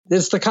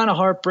It's the kind of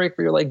heartbreak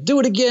where you're like, do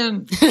it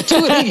again. Do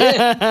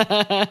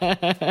it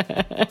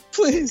again.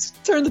 Please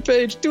turn the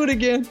page. Do it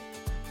again.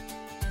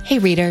 Hey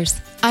readers,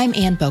 I'm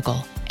Anne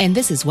Bogle, and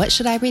this is What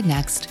Should I Read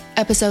Next,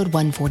 episode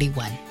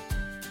 141.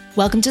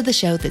 Welcome to the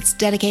show that's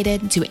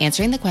dedicated to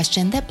answering the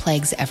question that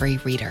plagues every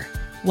reader.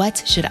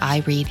 What should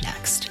I read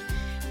next?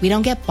 We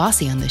don't get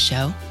bossy on this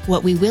show.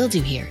 What we will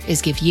do here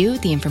is give you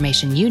the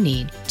information you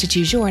need to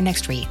choose your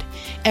next read.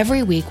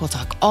 Every week, we'll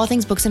talk all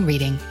things books and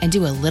reading and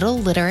do a little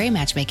literary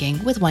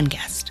matchmaking with one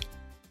guest.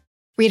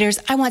 Readers,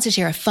 I want to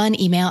share a fun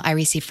email I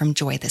received from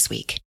Joy this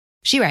week.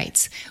 She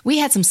writes, we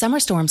had some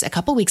summer storms a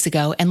couple weeks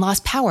ago and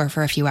lost power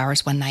for a few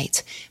hours one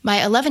night. My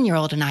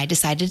 11-year-old and I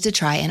decided to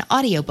try an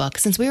audiobook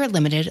since we were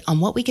limited on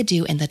what we could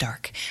do in the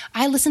dark.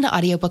 I listen to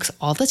audiobooks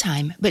all the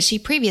time, but she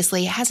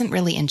previously hasn't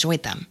really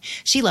enjoyed them.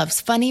 She loves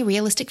funny,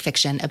 realistic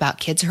fiction about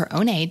kids her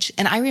own age,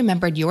 and I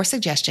remembered your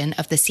suggestion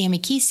of the Sammy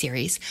Keys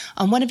series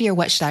on one of your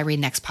What Should I Read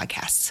Next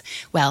podcasts.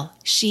 Well,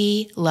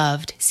 she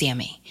loved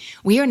Sammy.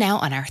 We are now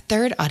on our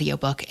third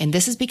audiobook, and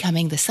this is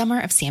becoming the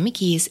summer of Sammy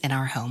Keys in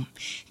our home.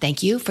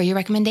 Thank you for your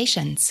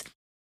recommendations.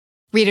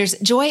 Readers,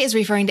 Joy is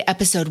referring to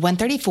episode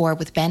 134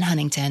 with Ben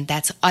Huntington.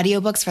 That's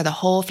audiobooks for the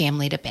whole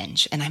family to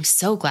binge. And I'm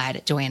so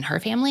glad Joy and her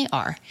family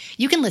are.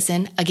 You can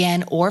listen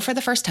again or for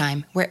the first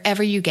time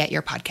wherever you get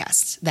your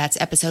podcasts.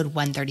 That's episode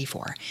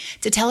 134.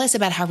 To tell us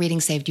about how reading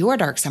saved your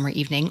dark summer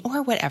evening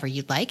or whatever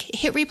you'd like,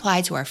 hit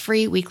reply to our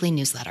free weekly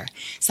newsletter.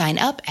 Sign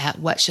up at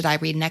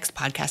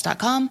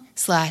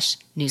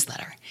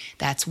whatshouldireadnextpodcast.com/newsletter.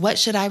 That's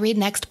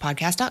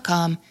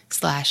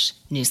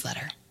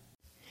whatshouldireadnextpodcast.com/newsletter.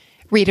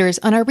 Readers,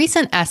 on our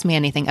recent Ask Me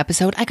Anything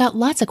episode, I got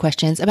lots of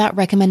questions about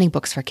recommending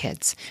books for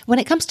kids. When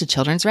it comes to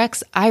children's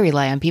recs, I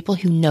rely on people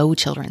who know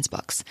children's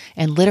books,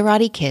 and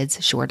Literati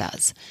Kids sure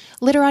does.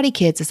 Literati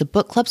Kids is a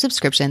book club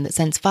subscription that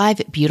sends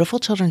 5 beautiful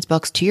children's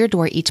books to your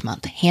door each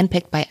month,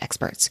 handpicked by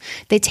experts.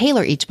 They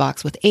tailor each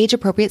box with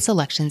age-appropriate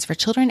selections for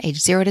children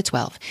aged 0 to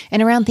 12,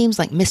 and around themes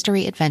like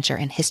mystery, adventure,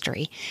 and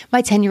history.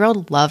 My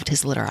 10-year-old loved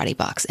his Literati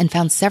box and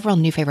found several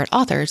new favorite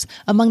authors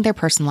among their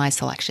personalized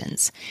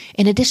selections.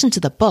 In addition to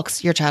the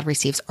books, your child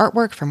receives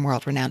artwork from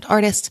world-renowned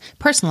artists,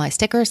 personalized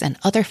stickers, and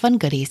other fun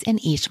goodies in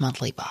each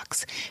monthly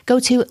box. Go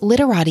to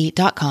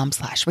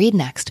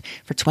literati.com/readnext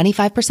for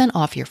 25%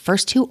 off your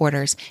first 2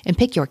 orders and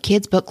pick your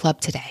kids' book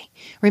club today.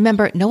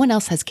 Remember, no one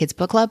else has kids'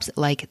 book clubs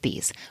like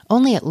these.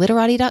 Only at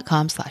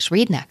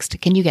literati.com/readnext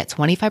can you get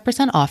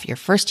 25% off your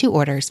first 2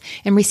 orders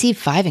and receive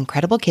 5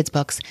 incredible kids'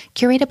 books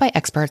curated by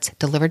experts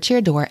delivered to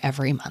your door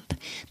every month.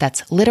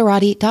 That's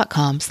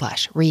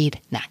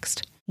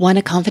literati.com/readnext. Want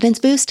a confidence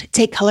boost?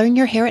 Take coloring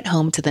your hair at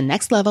home to the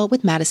next level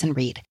with Madison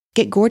Reed.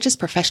 Get gorgeous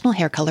professional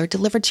hair color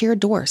delivered to your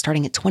door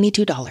starting at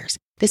 $22.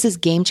 This is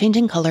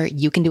game-changing color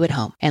you can do at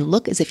home and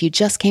look as if you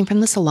just came from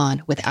the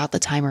salon without the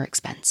time or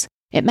expense.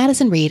 At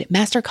Madison Reed,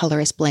 master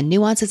colorists blend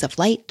nuances of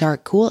light,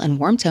 dark, cool, and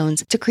warm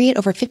tones to create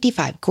over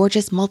 55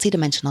 gorgeous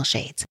multi-dimensional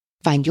shades.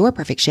 Find your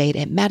perfect shade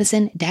at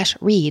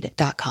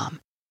madison-reed.com.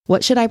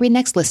 What Should I Read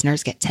Next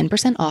listeners get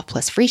 10% off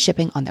plus free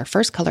shipping on their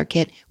first color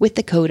kit with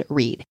the code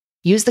READ.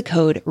 Use the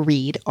code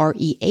READ,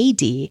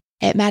 R-E-A-D,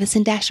 at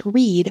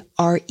madison-reed,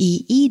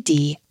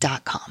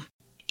 REED.com.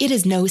 It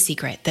is no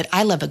secret that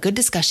I love a good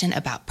discussion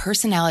about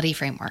personality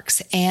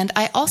frameworks, and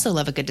I also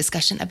love a good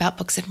discussion about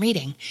books and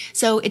reading.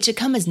 So it should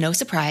come as no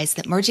surprise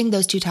that merging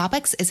those 2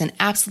 topics is an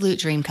absolute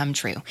dream come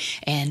true.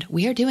 And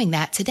we are doing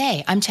that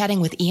today. I'm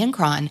chatting with Ian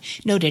Cron,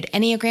 noted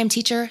Enneagram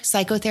teacher,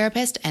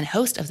 psychotherapist, and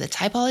host of the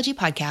Typology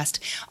podcast,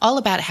 all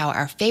about how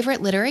our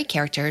favorite literary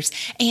characters,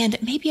 and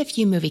maybe a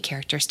few movie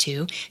characters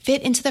too,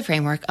 fit into the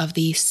framework of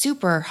the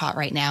super hot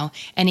right now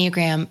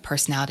Enneagram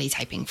personality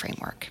typing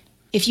framework.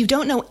 If you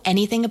don't know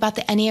anything about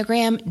the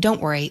Enneagram,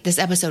 don't worry. This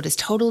episode is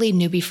totally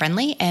newbie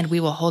friendly and we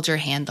will hold your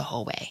hand the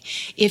whole way.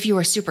 If you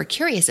are super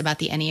curious about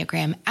the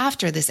Enneagram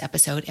after this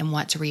episode and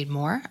want to read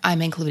more,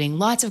 I'm including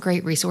lots of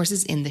great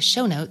resources in the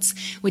show notes,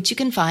 which you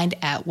can find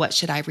at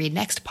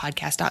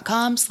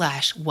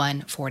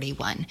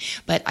whatshouldireadnextpodcast.com/141.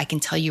 But I can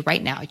tell you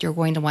right now, you're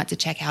going to want to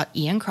check out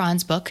Ian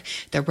Cron's book,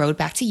 The Road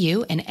Back to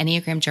You, An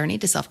Enneagram Journey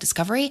to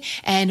Self-Discovery,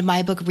 and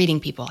my book,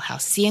 Reading People, How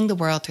Seeing the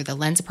World Through the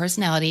Lens of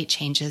Personality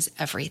Changes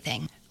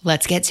Everything.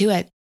 Let's get to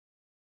it.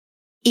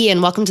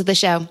 Ian, welcome to the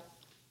show.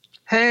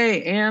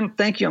 Hey, Anne,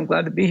 thank you. I'm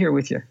glad to be here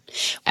with you.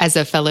 As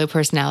a fellow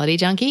personality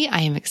junkie,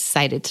 I am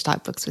excited to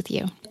talk books with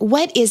you.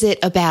 What is it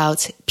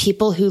about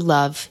people who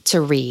love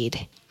to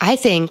read? I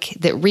think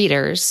that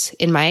readers,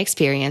 in my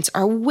experience,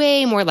 are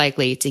way more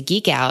likely to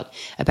geek out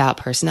about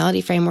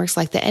personality frameworks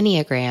like the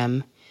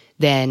Enneagram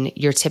than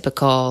your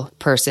typical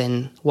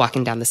person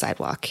walking down the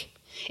sidewalk.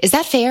 Is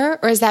that fair,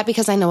 or is that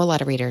because I know a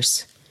lot of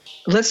readers?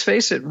 Let's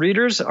face it,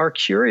 readers are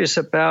curious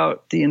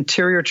about the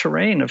interior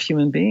terrain of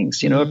human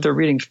beings, if they're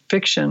reading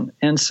fiction.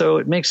 And so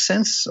it makes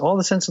sense, all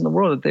the sense in the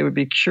world, that they would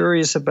be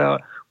curious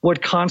about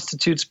what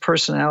constitutes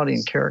personality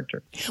and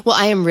character. Well,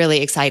 I am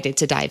really excited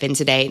to dive in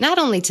today, not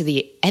only to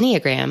the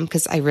Enneagram,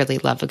 because I really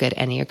love a good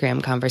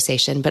Enneagram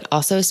conversation, but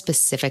also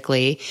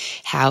specifically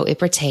how it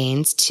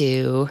pertains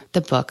to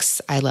the books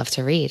I love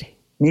to read.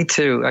 Me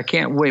too. I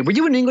can't wait. Were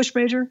you an English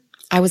major?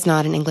 I was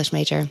not an English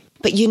major.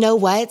 But you know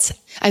what?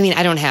 I mean,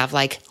 I don't have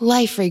like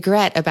life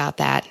regret about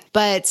that.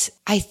 But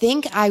I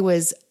think I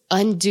was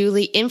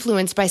unduly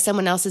influenced by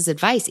someone else's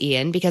advice,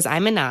 Ian, because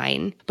I'm a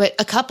 9. But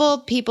a couple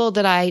people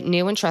that I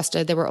knew and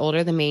trusted that were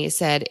older than me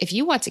said, if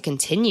you want to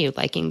continue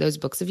liking those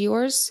books of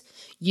yours,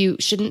 you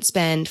shouldn't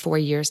spend 4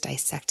 years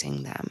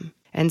dissecting them.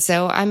 And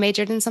so I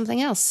majored in something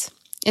else.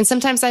 And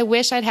sometimes I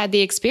wish I'd had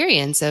the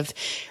experience of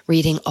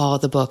reading all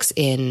the books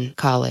in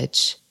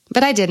college.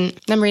 But I didn't.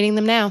 I'm reading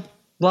them now.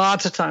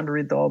 Lots of time to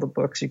read all the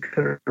books you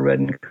could have read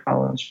in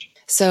college.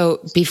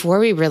 So before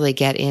we really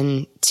get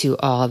into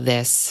all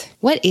this,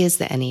 what is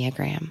the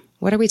Enneagram?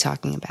 What are we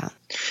talking about?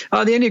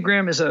 The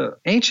Enneagram is an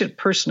ancient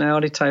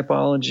personality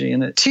typology,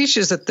 and it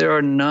teaches that there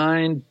are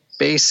 9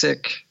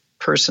 basic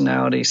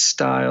personality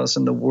styles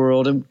in the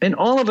world. And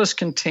all of us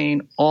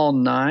contain all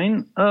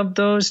 9 of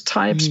those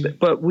types,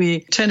 but we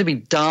tend to be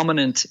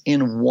dominant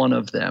in one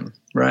of them,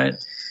 right?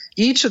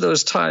 Each of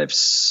those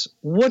types,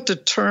 what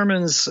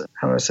determines,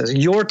 how do I say,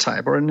 your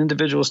type or an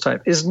individual's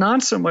type is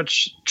not so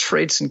much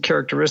traits and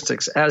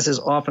characteristics as is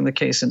often the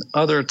case in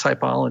other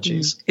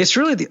typologies. It's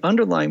really the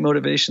underlying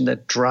motivation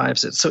that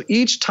drives it. So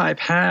each type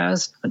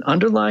has an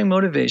underlying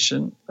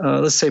motivation,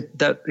 let's say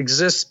that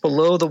exists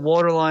below the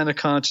waterline of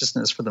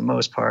consciousness for the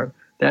most part,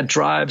 that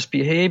drives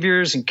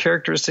behaviors and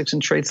characteristics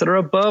and traits that are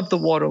above the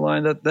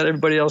waterline that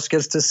everybody else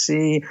gets to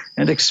see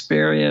and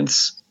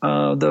experience,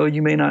 though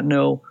you may not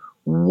know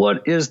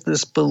what is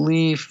this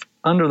belief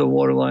under the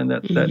waterline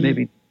that may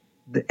be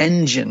the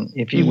engine,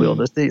 if you will,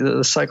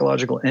 the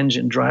psychological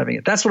engine driving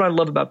it. That's what I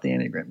love about the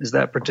Enneagram, is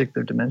that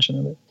particular dimension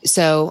of it.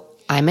 So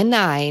I'm a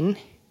 9.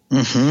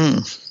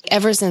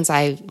 Ever since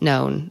I've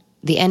known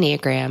the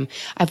Enneagram,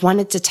 I've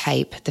wanted to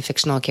type the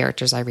fictional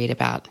characters I read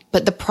about.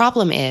 But the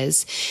problem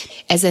is,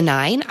 as a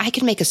 9, I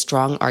can make a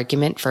strong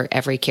argument for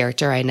every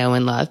character I know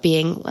and love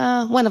being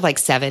one of like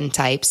 7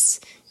 types,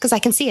 because I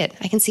can see it.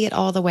 I can see it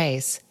all the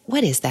ways.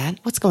 What is that?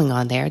 What's going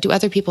on there? Do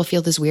other people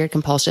feel this weird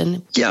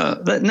compulsion? Yeah,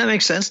 that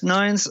makes sense.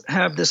 9s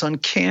have this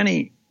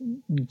uncanny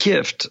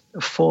gift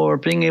for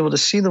being able to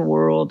see the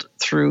world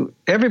through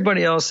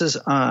everybody else's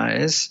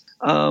eyes,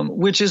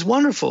 which is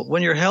wonderful.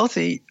 When you're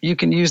healthy, you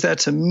can use that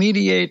to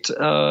mediate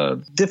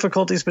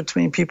difficulties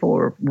between people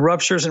or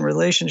ruptures in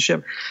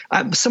relationship.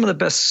 Some of the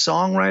best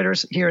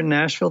songwriters here in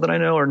Nashville that I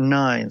know are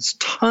 9s.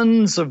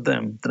 Tons of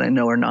them that I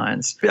know are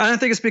 9s. I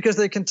think it's because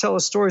they can tell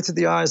a story through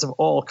the eyes of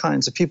all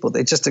kinds of people.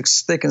 They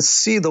can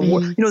see the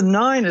world.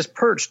 9 is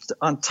perched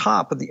on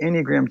top of the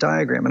Enneagram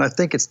diagram, and I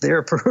think it's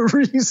there for a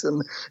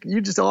reason. You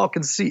just all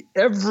can see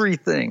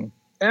everything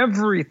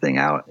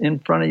out in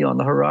front of you on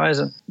the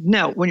horizon.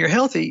 Now, when you're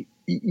healthy,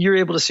 you're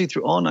able to see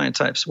through all 9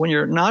 types. When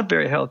you're not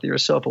very healthy or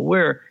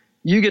self-aware,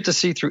 you get to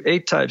see through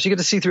 8 types. You get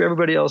to see through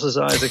everybody else's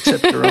eyes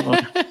except your own.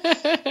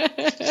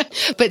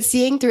 But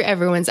seeing through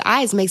everyone's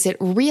eyes makes it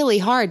really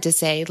hard to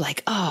say,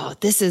 like, oh,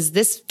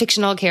 this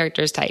fictional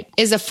character's type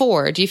is a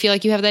 4. Do you feel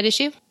like you have that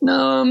issue?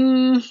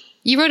 No.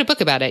 You wrote a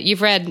book about it.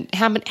 You've read,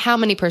 how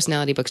many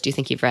personality books do you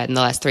think you've read in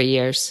the last 3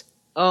 years?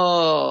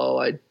 Oh,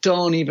 I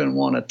don't even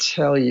want to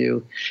tell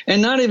you. And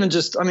not even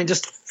just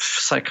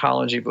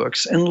psychology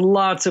books and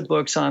lots of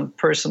books on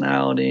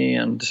personality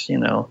and,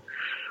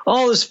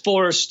 all this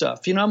forest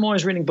stuff. I'm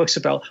always reading books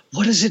about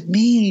what does it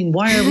mean?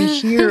 Why are we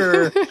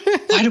here?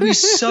 Why do we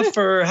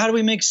suffer? How do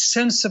we make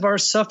sense of our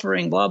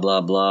suffering? Blah,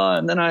 blah, blah.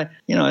 And then I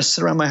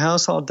sit around my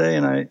house all day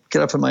and I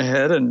get up in my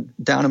head and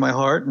down in my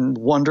heart and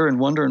wonder and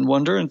wonder and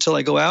wonder until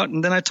I go out.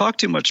 And then I talk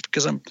too much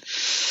because I'm,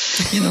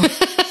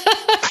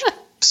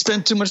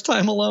 spend too much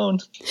time alone.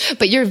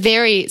 But you're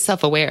very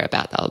self-aware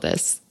about all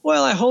this.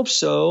 Well, I hope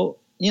so.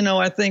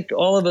 I think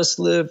all of us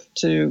live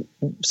to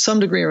some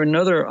degree or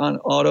another on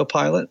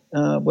autopilot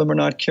when we're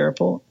not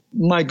careful.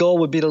 My goal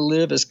would be to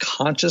live as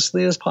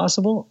consciously as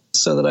possible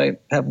so that I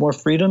have more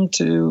freedom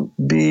to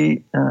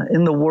be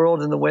in the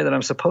world in the way that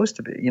I'm supposed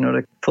to be,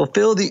 to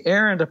fulfill the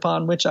errand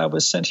upon which I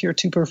was sent here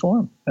to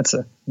perform. That's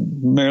a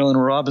Marilyn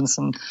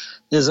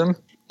Robinson-ism.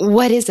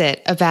 What is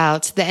it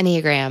about the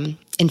Enneagram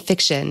in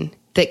fiction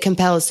that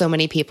compels so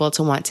many people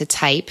to want to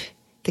type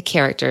the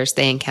characters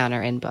they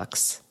encounter in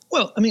books?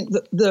 Well, I mean,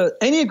 the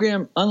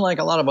Enneagram, unlike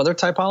a lot of other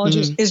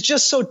typologies, is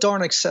just so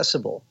darn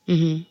accessible.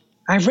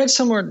 I read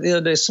somewhere the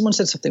other day, someone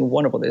said something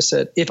wonderful. They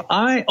said,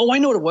 I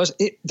know what it was.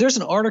 There's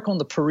an article in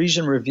the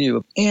Parisian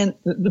Review, and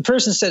the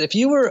person said, if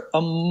you were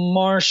a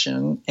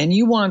Martian and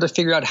you wanted to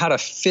figure out how to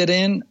fit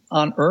in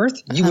on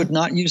Earth, you would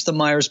not use the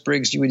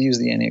Myers-Briggs, you would use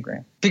the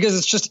Enneagram. Because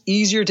it's just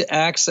easier to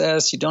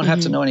access. You don't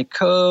have to know any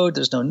code.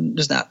 There's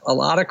not a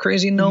lot of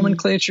crazy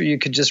nomenclature. You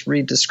could just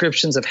read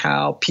descriptions of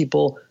how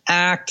people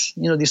act,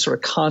 these sort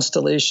of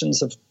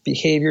constellations of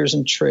behaviors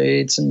and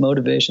traits and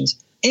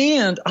motivations.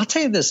 And I'll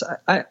tell you this,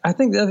 I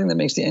think the other thing that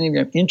makes the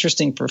Enneagram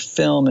interesting for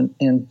film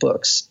and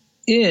books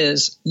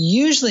is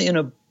usually in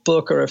a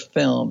book or a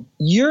film,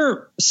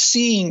 you're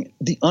seeing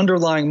the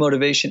underlying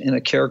motivation in a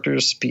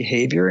character's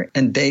behavior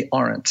and they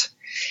aren't.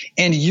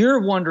 And you're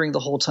wondering the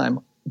whole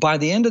time, by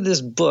the end of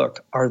this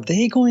book, are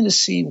they going to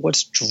see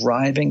what's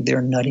driving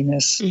their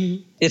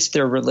nuttiness? It's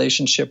their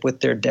relationship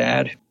with their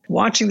dad,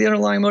 watching the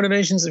underlying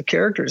motivations of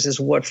characters is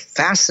what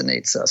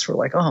fascinates us. We're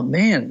like, oh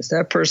man, is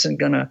that person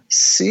going to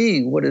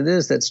see what it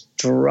is that's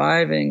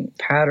driving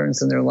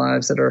patterns in their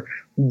lives that are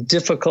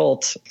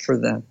difficult for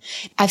them?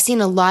 I've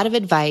seen a lot of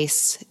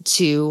advice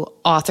to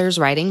authors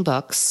writing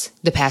books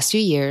the past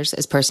few years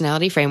as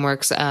personality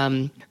frameworks.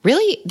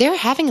 Really, they're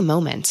having a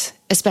moment,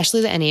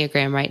 especially the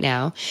Enneagram right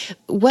now.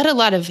 What a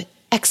lot of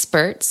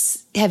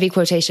experts, heavy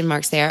quotation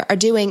marks there, are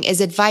doing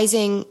is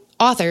advising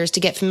authors to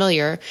get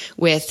familiar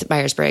with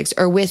Myers-Briggs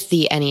or with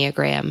the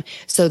Enneagram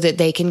so that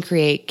they can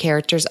create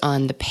characters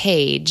on the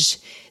page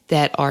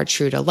that are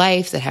true to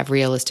life, that have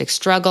realistic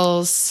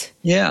struggles.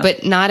 Yeah.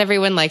 But not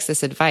everyone likes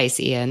this advice,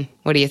 Ian.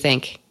 What do you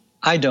think?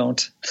 I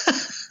don't.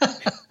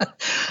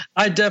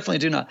 I definitely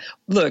do not.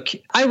 Look,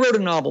 I wrote a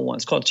novel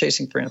once called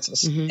Chasing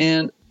Francis.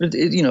 And,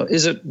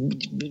 is it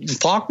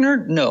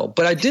Faulkner? No.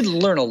 But I did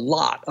learn a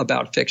lot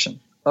about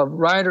fiction. A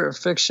writer of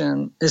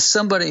fiction is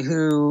somebody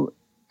who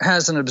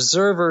has an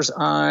observer's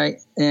eye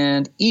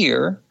and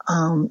ear,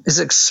 is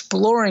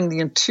exploring the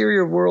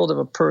interior world of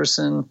a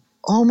person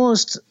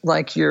almost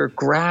like you're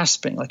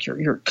grasping, like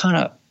you're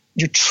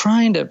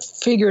trying to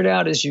figure it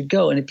out as you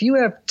go. And if you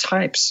have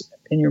types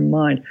in your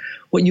mind,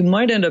 what you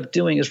might end up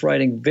doing is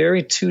writing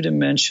very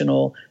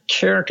two-dimensional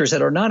characters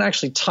that are not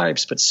actually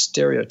types, but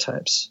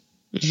stereotypes.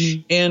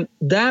 And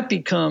that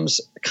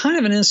becomes kind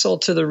of an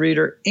insult to the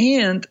reader,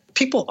 and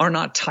people are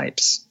not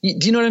types.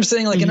 Do you know what I'm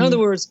saying? Like, in other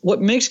words, what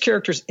makes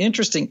characters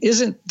interesting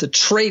isn't the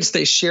traits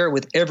they share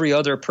with every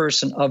other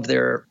person of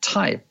their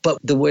type, but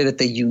the way that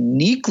they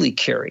uniquely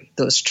carry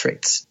those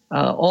traits.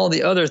 All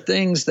the other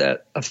things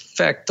that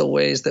affect the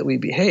ways that we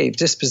behave,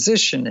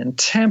 disposition and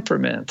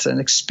temperament and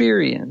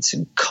experience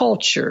and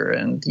culture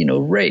and,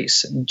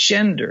 race and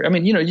gender. I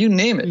mean, you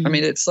name it. I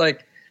mean, it's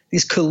like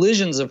these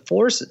collisions of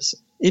forces.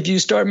 If you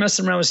start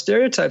messing around with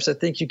stereotypes, I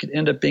think you could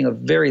end up being a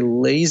very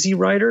lazy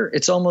writer.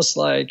 It's almost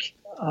like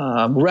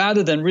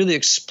rather than really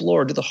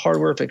explore, do the hard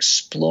work of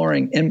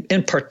exploring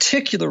and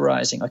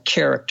particularizing a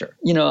character.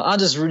 I'll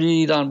just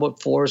read on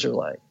what floors are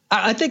like.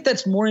 I think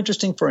that's more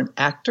interesting for an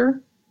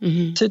actor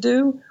to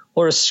do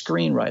or a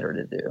screenwriter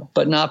to do,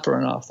 but not for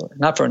an author,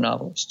 not for a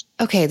novelist.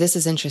 Okay, this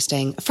is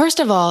interesting.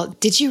 First of all,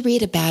 did you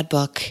read a bad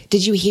book?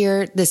 Did you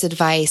hear this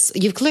advice?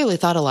 You've clearly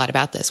thought a lot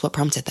about this. What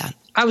prompted that?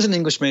 I was an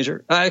English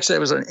major. I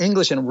was an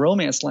English and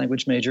Romance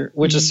language major,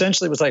 which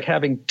essentially was like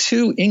having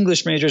two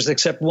English majors,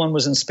 except one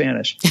was in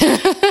Spanish.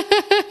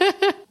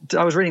 I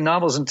was reading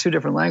novels in two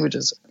different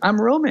languages.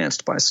 I'm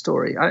romanced by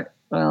story.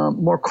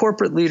 More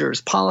corporate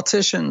leaders,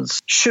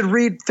 politicians should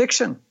read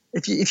fiction.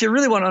 If you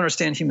really want to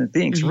understand human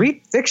beings,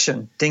 read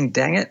fiction, ding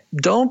dang it.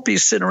 Don't be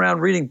sitting around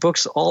reading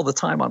books all the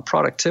time on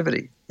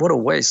productivity. What a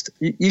waste.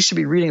 You should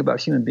be reading about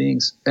human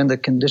beings and the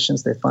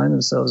conditions they find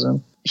themselves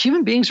in.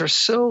 Human beings are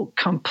so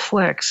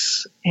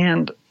complex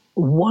and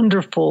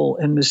wonderful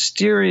and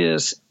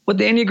mysterious. What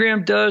the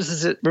Enneagram does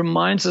is it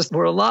reminds us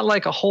we're a lot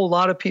like a whole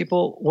lot of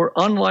people. We're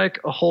unlike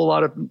a whole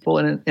lot of people.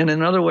 And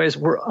in other ways,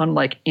 we're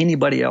unlike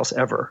anybody else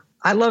ever.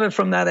 I love it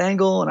from that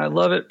angle, and I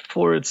love it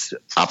for its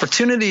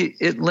opportunity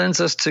it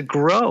lends us to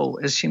grow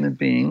as human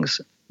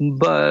beings.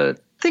 But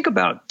think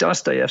about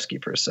Dostoevsky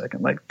for a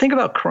second. Like, think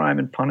about Crime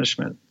and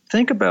Punishment.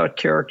 Think about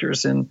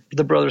characters in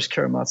The Brothers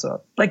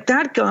Karamazov. Like,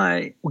 that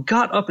guy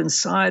got up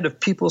inside of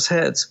people's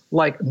heads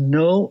like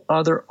no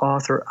other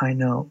author I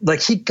know.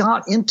 Like, he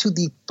got into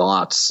the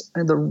thoughts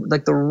and the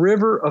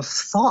river of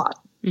thought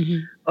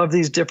of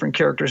these different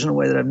characters in a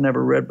way that I've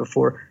never read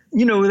before,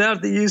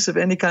 without the use of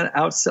any kind of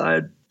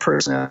outside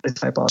personality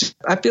typology.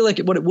 I feel like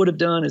what it would have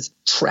done is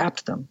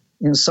trapped them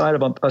inside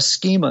of a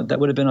schema that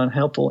would have been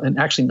unhelpful and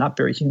actually not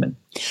very human.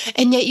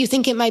 And yet you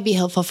think it might be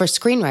helpful for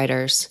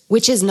screenwriters,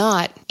 which is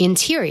not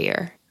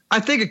interior. I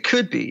think it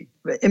could be.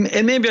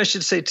 And maybe I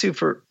should say too,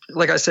 for,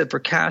 like I said, for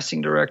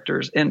casting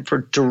directors and for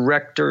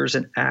directors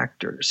and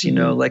actors,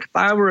 like if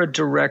I were a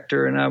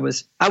director and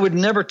I would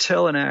never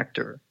tell an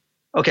actor,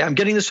 okay, I'm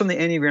getting this from the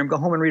Enneagram. Go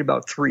home and read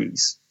about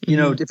threes. If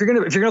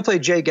you're gonna play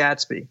Jay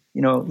Gatsby,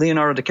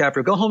 Leonardo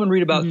DiCaprio, go home and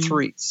read about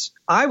threes.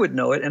 I would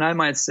know it, and I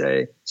might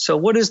say, so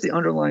what is the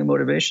underlying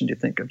motivation, do you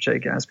think, of Jay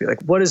Gatsby?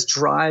 Like, what is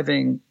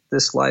driving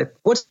this life?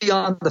 What's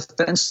beyond the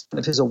fence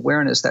of his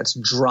awareness that's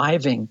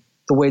driving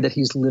the way that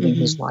he's living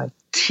his life?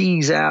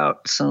 Tease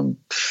out some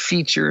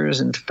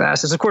features and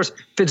facets. Of course,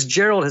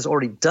 Fitzgerald has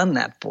already done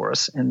that for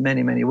us in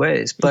many, many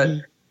ways,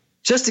 but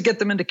just to get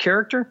them into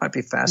character might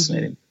be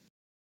fascinating.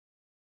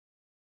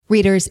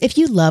 Readers, if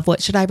you love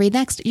What Should I Read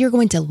Next, you're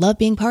going to love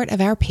being part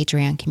of our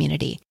Patreon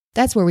community.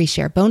 That's where we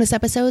share bonus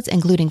episodes,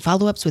 including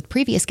follow-ups with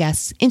previous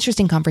guests,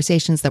 interesting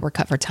conversations that were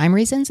cut for time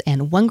reasons,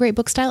 and One Great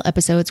Book style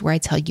episodes where I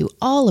tell you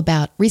all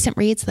about recent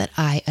reads that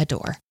I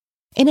adore.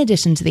 In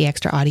addition to the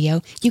extra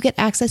audio, you get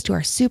access to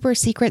our super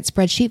secret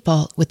spreadsheet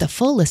vault with the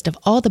full list of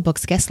all the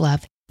books guests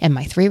love and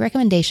my 3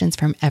 recommendations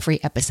from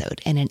every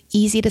episode in an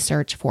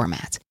easy-to-search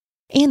format.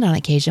 And on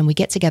occasion, we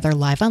get together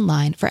live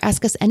online for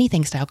Ask Us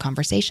Anything style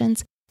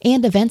conversations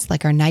and events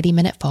like our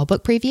 90-minute fall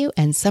book preview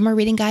and summer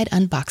reading guide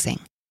unboxing.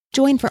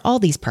 Join for all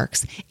these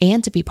perks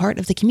and to be part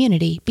of the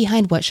community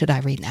behind What Should I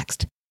Read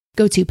Next.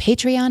 Go to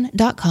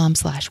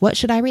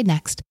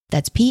patreon.com/whatshouldireadnext.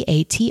 That's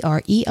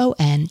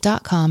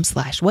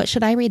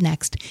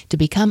patreon.com/whatshouldireadnext to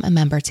become a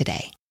member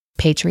today.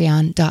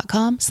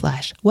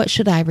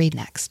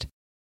 Patreon.com/whatshouldireadnext.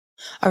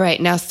 All right,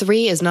 now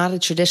 3 is not a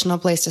traditional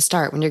place to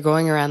start when you're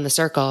going around the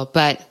circle,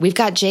 but we've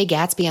got Jay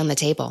Gatsby on the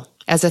table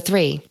as a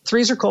 3.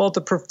 3s are called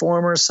the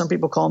performers. Some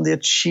people call them the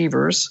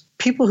achievers.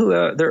 People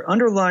who their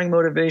underlying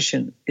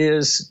motivation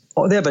is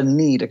they have a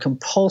need, a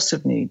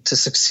compulsive need to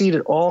succeed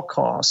at all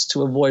costs,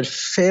 to avoid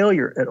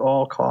failure at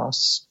all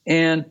costs,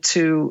 and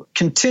to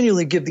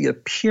continually give the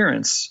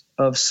appearance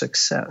of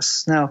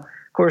success. Now,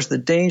 of course, the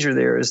danger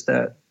there is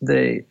that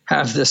they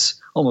have this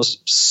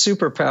almost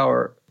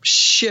superpower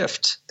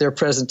shift their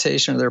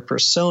presentation or their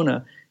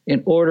persona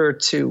in order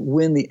to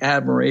win the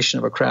admiration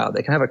of a crowd.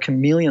 They can have a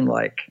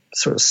chameleon-like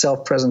sort of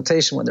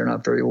self-presentation when they're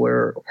not very aware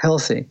or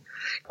healthy.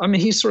 I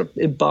mean, he sort of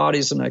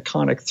embodies an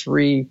iconic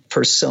 3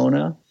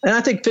 persona. And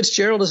I think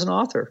Fitzgerald as an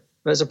author,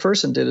 as a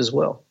person, did as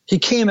well. He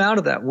came out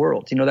of that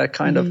world, that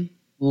kind of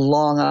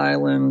Long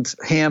Island,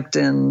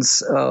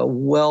 Hamptons,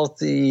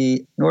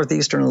 wealthy,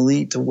 Northeastern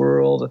elite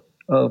world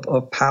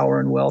of power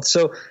and wealth.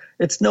 So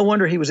it's no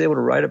wonder he was able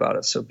to write about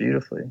it so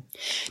beautifully.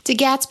 Did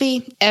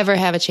Gatsby ever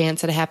have a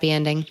chance at a happy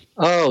ending?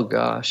 Oh,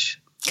 gosh.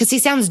 Because he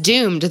sounds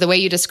doomed the way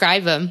you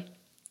describe him.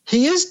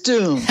 He is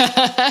doomed.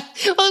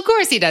 Well, of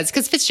course he does,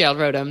 because Fitzgerald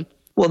wrote him.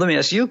 Well, let me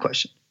ask you a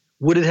question.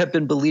 Would it have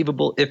been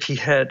believable if he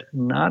had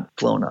not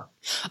blown up?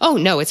 Oh,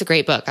 no, it's a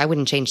great book. I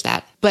wouldn't change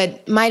that.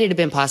 But might it have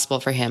been possible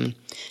for him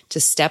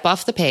to step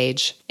off the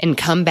page and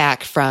come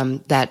back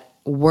from that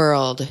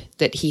world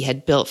that he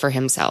had built for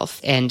himself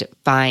and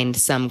find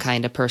some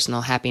kind of personal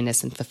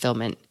happiness and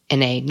fulfillment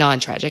in a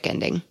non-tragic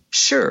ending?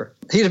 Sure.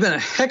 He'd have been a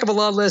heck of a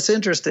lot less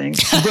interesting.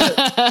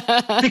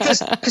 But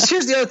because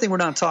here's the other thing we're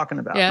not talking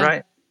about,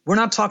 right? We're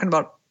not talking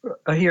about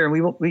here, and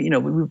we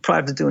probably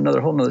have to do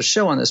whole nother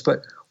show on this,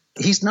 but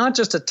he's not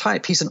just a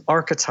type, he's an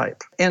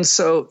archetype. And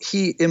so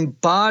he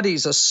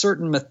embodies a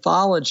certain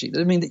mythology.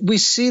 I mean, we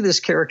see this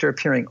character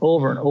appearing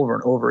over and over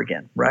and over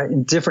again, right?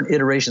 In different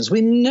iterations.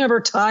 We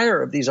never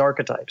tire of these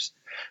archetypes.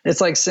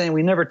 It's like saying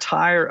we never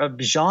tire of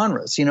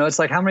genres. It's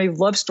like, how many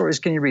love stories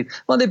can you read?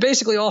 Well, they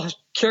basically all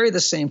carry the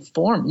same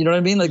form. You know what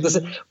I mean? Like this,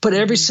 but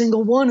every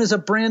single one is a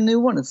brand new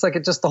one. It's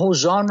like the whole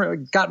genre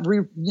got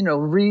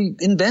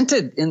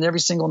reinvented in every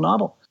single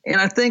novel. And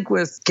I think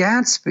with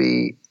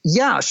Gatsby,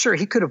 yeah, sure,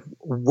 he could have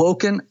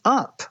woken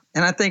up.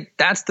 And I think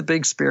that's the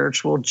big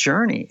spiritual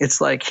journey.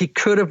 It's like he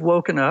could have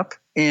woken up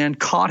and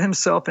caught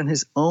himself in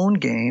his own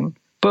game,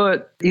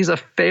 but he's a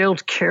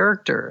failed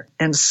character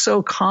and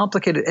so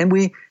complicated. And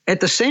we, at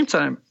the same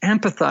time,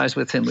 empathize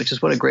with him, which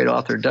is what a great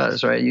author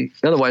does, right?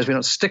 Otherwise, we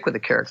don't stick with the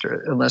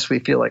character unless we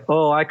feel like,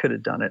 oh, I could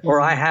have done it, or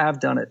I have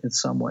done it in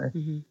some way.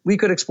 We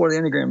could explore the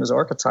Enneagram as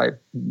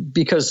archetype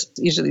because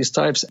each of these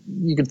types,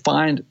 you can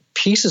find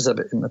pieces of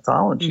it in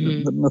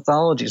mythology. The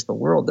mythologies of the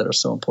world that are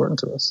so important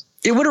to us.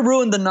 It would have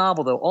ruined the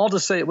novel, though. All to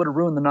say it would have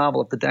ruined the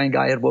novel if the dang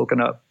guy had woken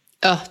up.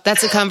 Oh,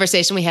 that's a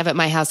conversation we have at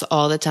my house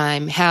all the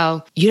time.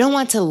 How you don't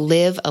want to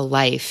live a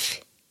life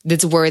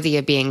that's worthy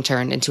of being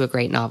turned into a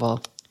great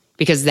novel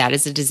because that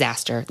is a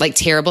disaster. Like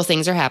terrible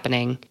things are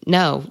happening.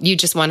 No, you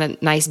just want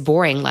a nice,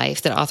 boring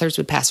life that authors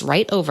would pass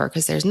right over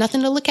because there's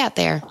nothing to look at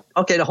there.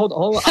 Okay, hold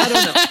on. I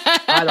don't know.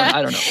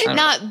 I don't know.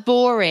 Not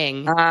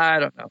boring. I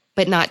don't know.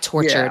 But not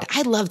tortured. Yeah.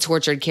 I love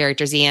tortured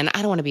characters, Ian.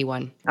 I don't want to be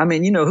one. I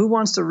mean, who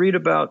wants to read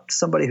about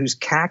somebody who's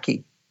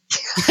khaki?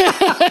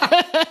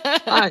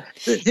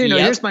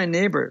 Here's my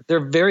neighbor.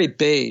 They're very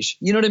beige.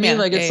 You know what I mean?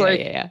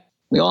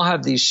 We all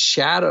have these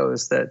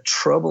shadows that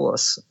trouble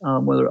us,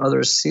 whether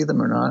others see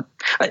them or not.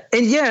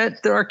 And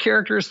yet there are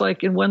characters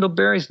like in Wendell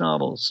Berry's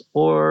novels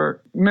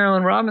or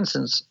Marilyn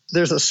Robinson's.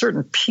 There's a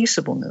certain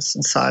peaceableness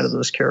inside of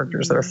those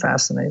characters that are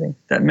fascinating,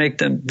 that make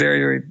them very,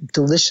 very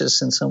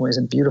delicious in some ways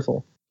and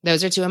beautiful.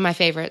 Those are 2 of my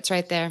favorites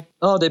right there.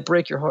 Oh, they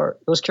break your heart.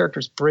 Those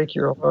characters break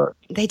your heart.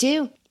 They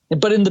do.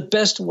 But in the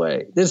best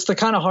way. It's the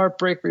kind of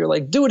heartbreak where you're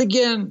like, do it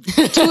again. Do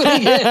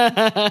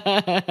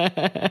it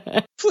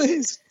again.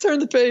 Please, turn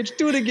the page.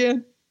 Do it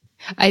again.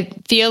 I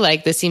feel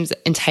like this seems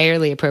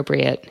entirely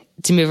appropriate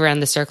to move around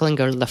the circle and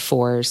go to the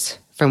 4s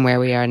from where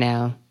we are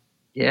now.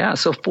 Yeah,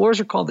 so 4s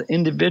are called the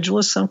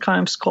individualists,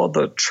 sometimes called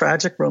the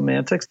tragic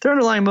romantics. Their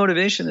underlying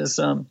motivation is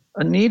a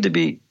need to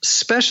be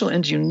special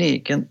and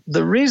unique. And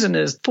the reason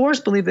is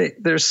 4s believe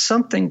there's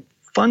something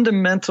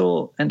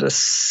fundamental and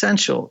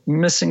essential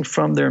missing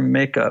from their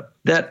makeup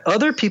that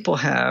other people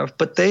have,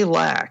 but they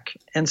lack.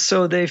 And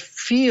so they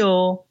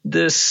feel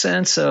this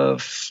sense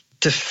of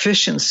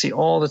deficiency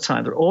all the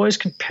time. They're always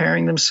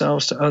comparing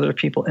themselves to other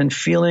people and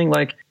feeling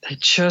like they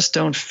just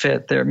don't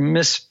fit. They're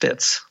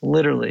misfits,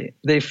 literally.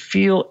 They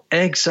feel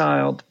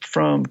exiled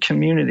from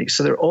community.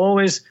 So they're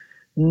always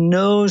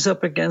nose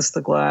up against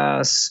the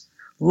glass,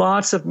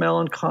 lots of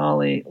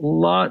melancholy,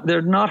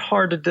 they're not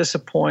hard to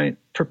disappoint,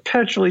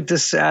 perpetually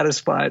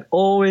dissatisfied,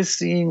 always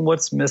seeing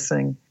what's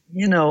missing.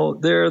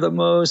 They're the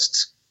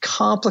most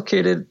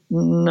complicated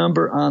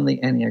number on the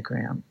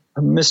Enneagram.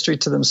 a mystery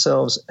to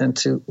themselves and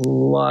to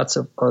lots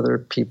of other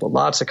people,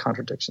 lots of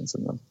contradictions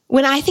in them.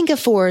 When I think of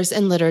 4s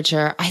in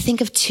literature, I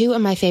think of 2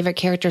 of my favorite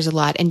characters a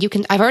lot. And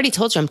I've already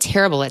told you I'm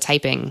terrible at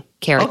typing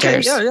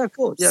characters. Okay, yeah,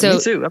 cool. Yeah, me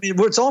too. I mean,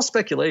 it's all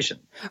speculation.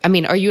 I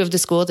mean, are you of the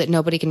school that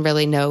nobody can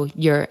really know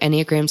your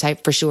Enneagram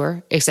type for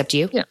sure, except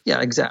you?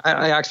 Yeah, exactly.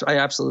 I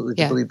absolutely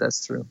believe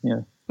that's true.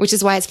 Yeah. Which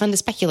is why it's fun to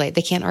speculate.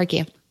 They can't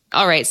argue.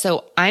 All right,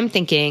 so I'm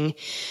thinking,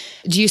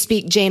 do you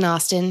speak Jane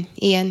Austen,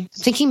 Ian? I'm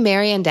thinking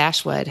Marianne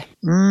Dashwood.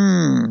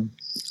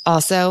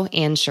 Also,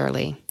 Anne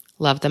Shirley.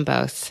 Love them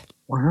both.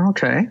 Well,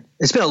 okay.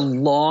 It's been a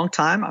long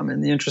time. I'm in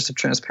the interest of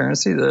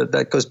transparency.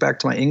 That goes back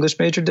to my English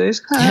major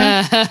days. All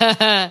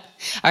right,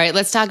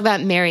 let's talk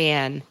about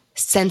Marianne.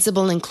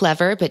 Sensible and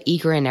clever, but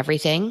eager in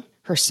everything.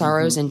 Her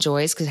sorrows and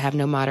joys could have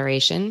no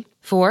moderation.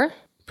 4,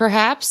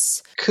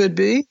 perhaps? Could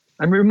be.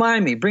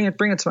 Remind me, bring it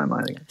to my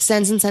mind again.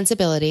 Sense and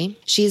sensibility.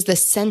 She's the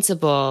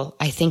sensible,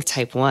 I think,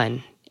 type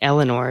 1,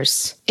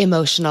 Eleanor's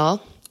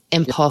emotional,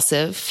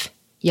 impulsive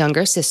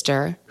younger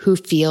sister who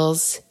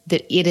feels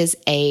that it is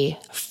a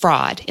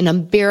fraud, an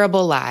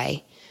unbearable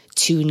lie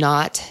to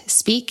not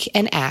speak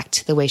and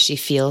act the way she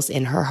feels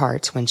in her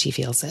heart when she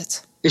feels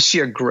it. Is she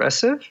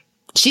aggressive?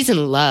 She's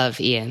in love,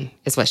 Ian,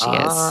 is what she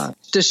is.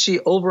 Does she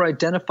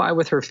over-identify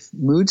with her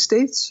mood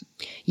states?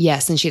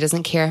 Yes, and she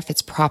doesn't care if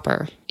it's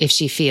proper, if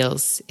she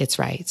feels it's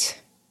right.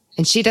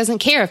 And she doesn't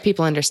care if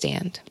people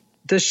understand.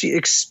 Does she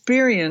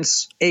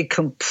experience a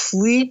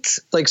complete,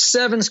 like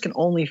 7s can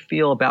only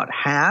feel about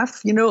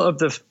half, of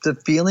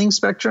the feeling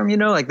spectrum,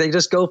 like they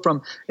just go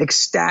from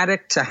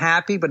ecstatic to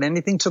happy, but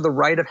anything to the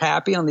right of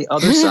happy on the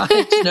other side,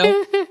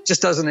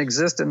 just doesn't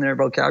exist in their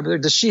vocabulary.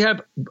 Does she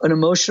have an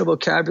emotional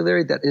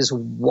vocabulary that is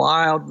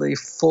wildly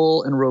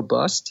full and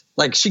robust?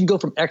 Like she can go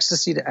from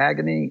ecstasy to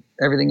agony,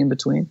 everything in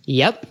between?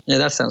 Yep. Yeah,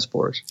 that sounds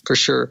for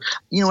sure.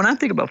 When I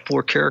think about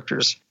 4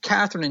 characters,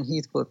 Catherine and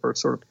Heathcliff are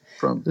sort of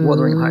from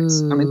Wuthering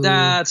Heights. I mean,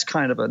 that's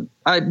kind of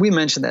we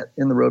mentioned that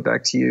in The Road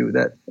Back to You,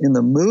 that in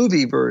the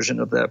movie version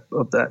of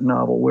that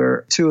novel,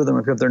 where 2 of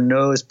them have their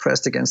nose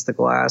pressed against the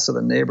glass of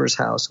the neighbor's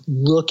house,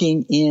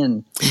 looking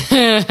in,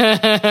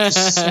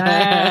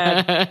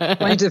 sad,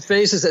 plaintive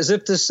faces, as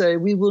if to say,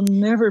 we will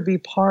never be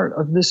part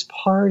of this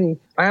party.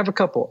 I have a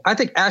couple. I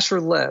think Asher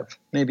Lev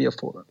may be a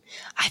 4.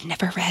 I've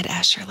never read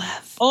Asher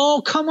Lev.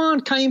 Oh, come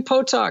on, Chaim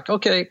Potok.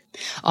 Okay.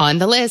 On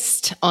the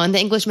list, on the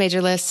English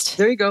major list.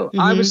 There you go.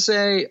 I would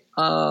say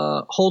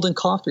Holden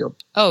Caulfield.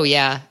 Oh,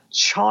 yeah.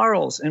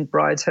 Charles in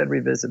Brideshead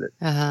Revisited.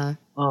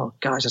 Oh,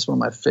 gosh, that's one of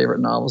my favorite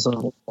novels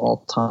of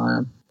all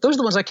time. Those are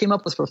the ones I came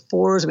up with for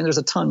 4s. I mean, there's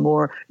a ton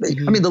more. I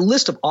mean, the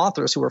list of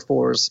authors who are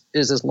 4s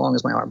is as long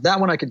as my arm. That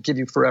one I could give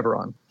you forever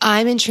on.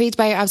 I'm intrigued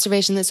by your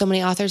observation that so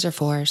many authors are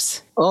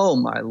 4s. Oh,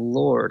 my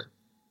Lord.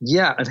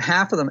 Yeah, and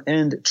half of them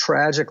end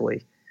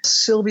tragically.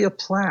 Sylvia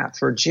Plath,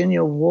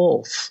 Virginia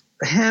Woolf.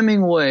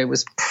 Hemingway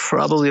was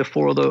probably a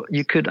 4, although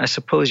I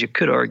suppose you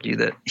could argue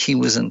that he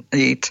was an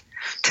 8.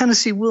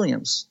 Tennessee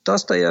Williams,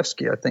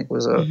 Dostoevsky, I think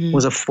was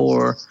a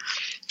 4.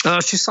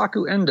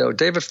 Shisaku Endo,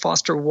 David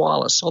Foster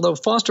Wallace, although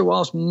Foster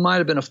Wallace might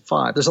have been a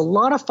 5. There's a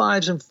lot of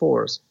 5s and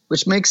 4s,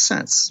 which makes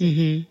sense.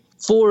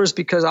 4s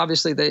because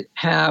obviously they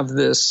have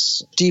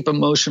this deep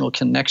emotional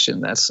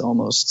connection that's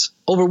almost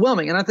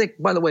overwhelming. And I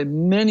think, by the way,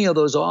 many of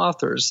those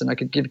authors, and I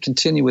could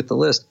continue with the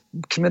list,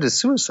 committed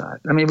suicide.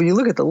 I mean, when you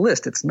look at the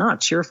list, it's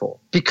not cheerful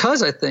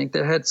because I think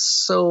they had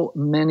so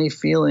many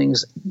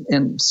feelings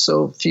and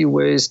so few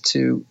ways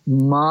to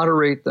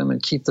moderate them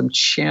and keep them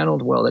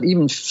channeled well that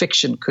even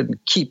fiction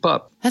couldn't keep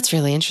up. That's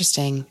really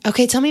interesting.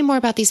 Okay, tell me more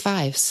about these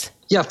 5s.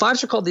 Yeah,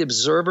 5s are called the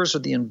observers or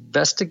the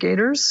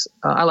investigators.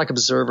 I like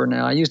observer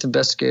now. I used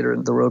investigator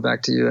in The Road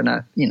Back to You,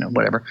 and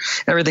whatever.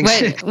 Everything.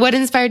 What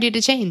inspired you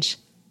to change?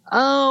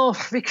 Oh,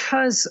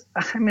 because,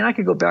 I mean, I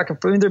could go back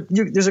and forth.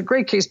 There's a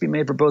great case to be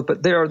made for both,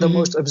 but they are the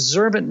most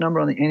observant number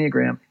on the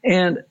Enneagram.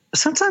 And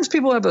sometimes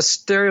people have a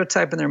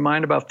stereotype in their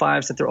mind about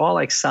 5s that they're all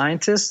like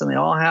scientists and they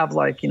all have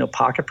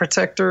pocket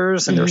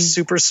protectors and they're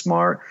super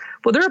smart.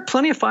 Well, there are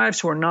plenty of 5s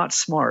who are not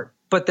smart,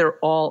 but they're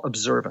all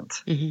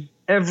observant.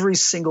 Every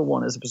single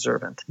one is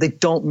observant. They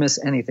don't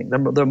miss anything. They're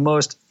the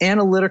most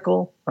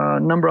analytical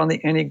number on the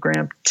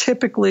Enneagram.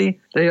 Typically,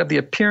 they have the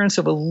appearance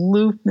of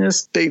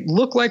aloofness. They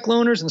look like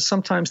loners, and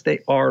sometimes they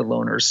are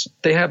loners.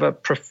 They have a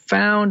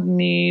profound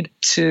need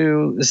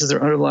this is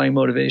their underlying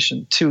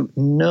motivation, to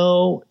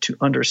know, to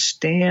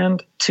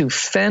understand, to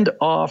fend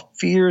off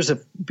fears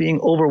of being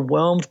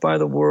overwhelmed by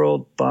the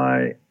world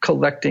by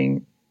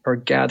collecting or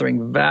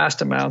gathering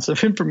vast amounts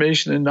of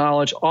information and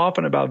knowledge,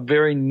 often about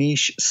very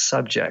niche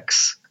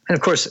subjects. And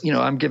of course,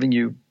 I'm giving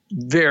you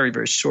very,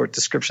 very short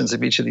descriptions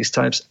of each of these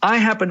types. I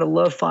happen to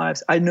love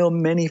 5s. I know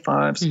many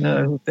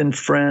 5s who've been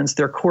friends.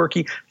 They're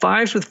quirky.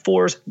 5s with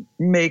 4s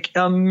make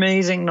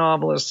amazing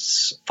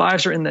novelists.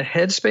 5s are in the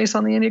head space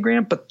on the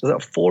Enneagram, but the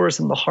 4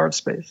 is in the heart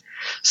space.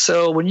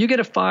 So when you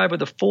get a 5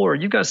 with a 4,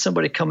 you've got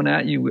somebody coming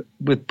at you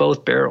with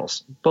both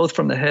barrels, both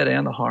from the head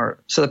and the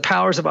heart. So the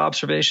powers of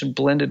observation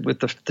blended with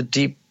the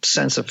deep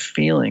sense of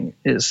feeling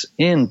is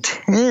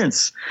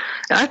intense.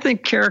 And I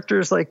think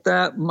characters like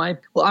that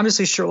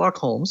obviously Sherlock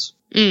Holmes.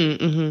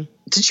 Mm-hmm.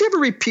 Did you ever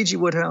read P.G.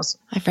 Wodehouse?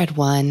 I've read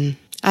one.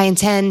 I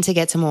intend to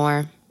get to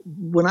more.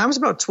 When I was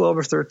about 12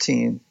 or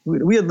 13,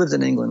 we had lived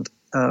in England,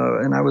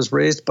 and I was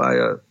raised by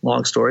a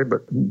long story,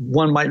 but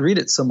one might read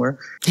it somewhere.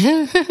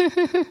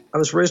 I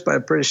was raised by a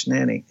British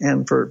nanny,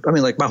 and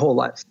like my whole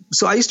life.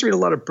 So I used to read a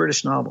lot of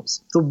British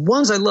novels. The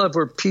ones I loved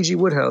were P.G.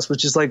 Wodehouse,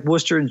 which is like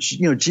Worcester and,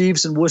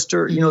 Jeeves and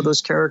Worcester,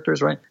 those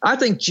characters, right? I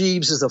think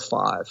Jeeves is a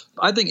 5.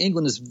 I think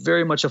England is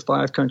very much a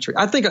 5 country.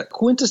 I think a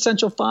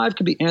quintessential 5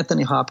 could be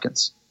Anthony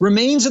Hopkins.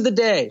 Remains of the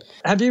Day.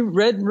 Have you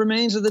read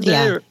Remains of the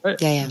Day?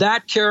 Yeah.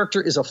 That character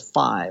is a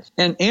 5.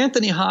 And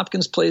Anthony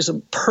Hopkins plays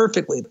him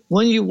perfectly.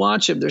 When you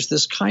watch him, there's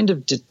this kind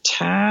of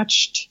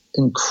detached,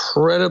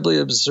 incredibly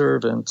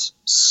observant,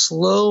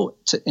 slow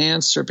to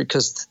answer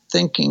because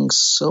thinking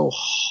so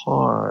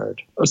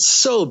hard. It's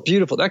so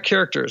beautiful. That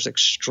character is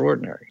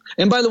extraordinary.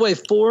 And by the way,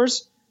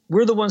 4s,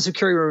 we're the ones who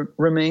carry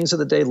Remains of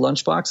the Day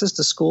lunchboxes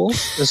to school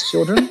as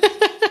children.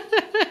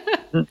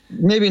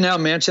 Maybe now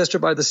Manchester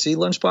by the Sea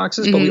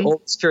lunchboxes, but we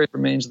always carried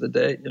Remains of the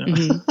Day.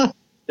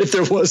 If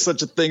there was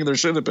such a thing, there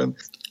should have been.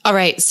 All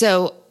right.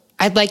 So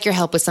I'd like your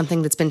help with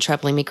something that's been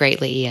troubling me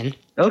greatly, Ian.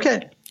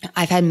 Okay.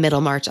 I've had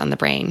Middlemarch on the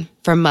brain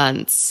for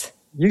months.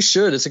 You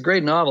should. It's a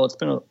great novel. It's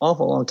been an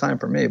awful long time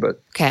for me,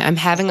 but... Okay, I'm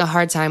having a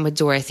hard time with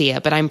Dorothea,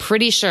 but I'm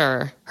pretty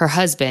sure her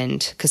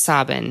husband,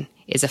 Casaubon,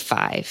 is a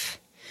 5.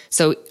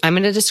 So I'm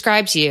going to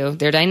describe to you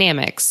their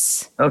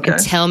dynamics. Okay.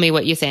 And tell me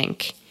what you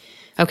think.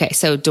 Okay,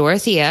 so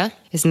Dorothea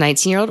is a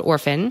 19-year-old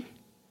orphan.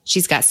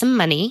 She's got some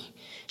money.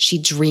 She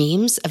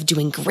dreams of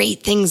doing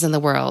great things in the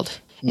world.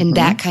 And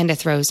that kind of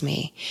throws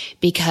me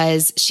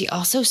because she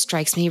also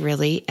strikes me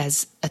really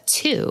as a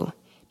 2.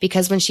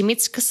 Because when she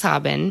meets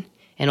Casaubon,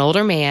 an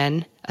older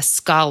man, a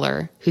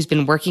scholar who's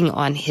been working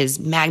on his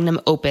magnum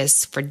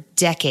opus for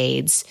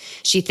decades,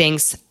 she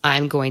thinks,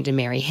 I'm going to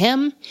marry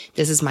him.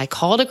 This is my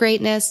call to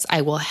greatness.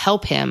 I will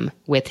help him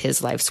with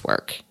his life's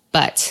work.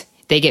 But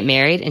they get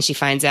married and she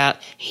finds out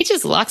he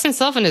just locks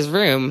himself in his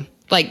room,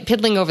 like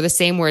piddling over the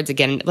same words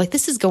again. Like,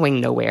 this is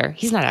going nowhere.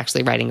 He's not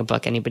actually writing a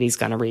book anybody's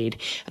going to read.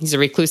 He's a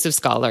reclusive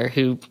scholar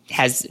who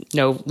has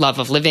no love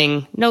of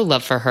living, no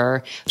love for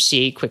her.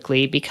 She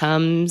quickly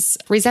becomes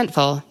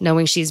resentful,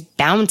 knowing she's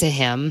bound to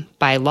him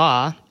by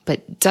law,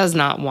 but does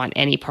not want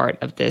any part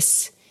of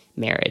this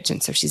marriage.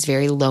 And so she's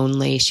very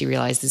lonely. She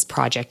realizes this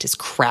project is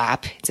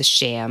crap. It's a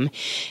sham.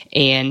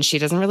 And she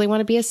doesn't really want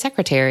to be a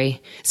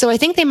secretary. So I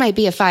think they might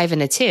be a 5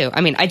 and a 2.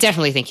 I mean, I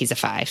definitely think he's a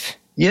 5.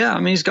 Yeah, I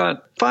mean,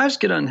 5s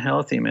get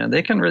unhealthy, man.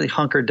 They can really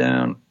hunker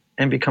down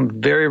and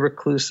become very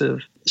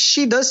reclusive.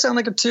 She does sound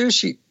like a 2.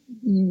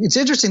 It's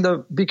interesting,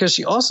 though, because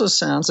she also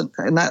sounds,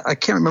 and I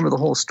can't remember the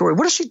whole story.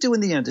 What does she do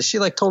in the end? Does she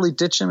like totally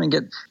ditch him and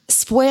get...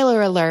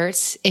 Spoiler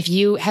alert, if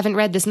you haven't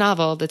read this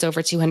novel that's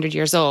over 200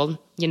 years old,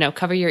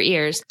 cover your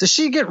ears. Does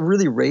she get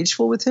really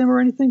rageful with him or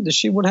anything?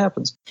 What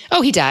happens?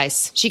 Oh, he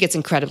dies. She gets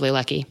incredibly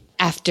lucky.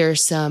 After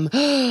some,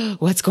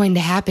 what's going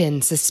to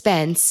happen,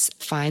 suspense,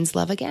 finds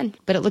love again.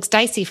 But it looks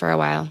dicey for a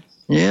while.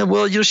 Yeah,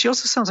 well, she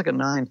also sounds like a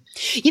 9.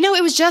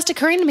 It was just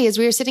occurring to me as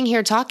we were sitting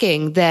here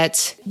talking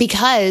that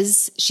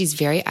because she's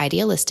very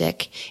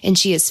idealistic and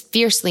she is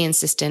fiercely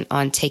insistent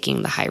on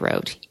taking the high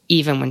road,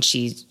 even when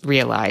she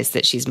realized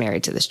that she's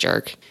married to this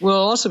jerk.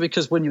 Well, also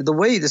because the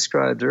way you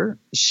described her,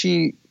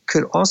 she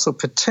could also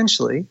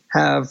potentially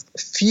have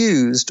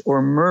fused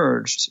or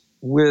merged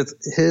with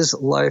his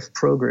life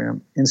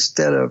program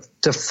instead of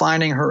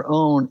defining her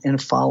own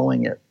and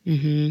following it.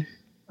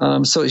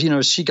 Mm-hmm. So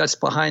she gets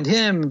behind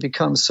him and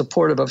becomes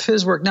supportive of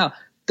his work. Now,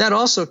 that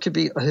also could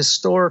be a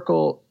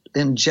historical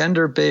and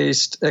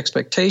gender-based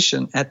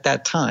expectation at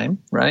that time,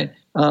 right?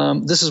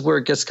 This is where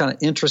it gets kind of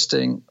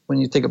interesting when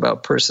you think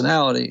about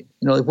personality.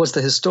 Like what's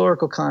the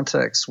historical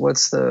context?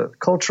 What's the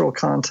cultural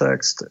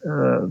context?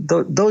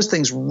 Those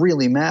things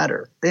really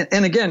matter.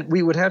 And again,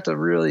 we would have to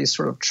really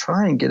sort of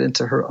try and get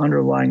into her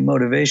underlying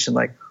motivation.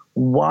 Like,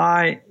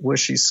 why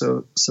was she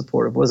so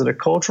supportive? Was it a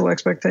cultural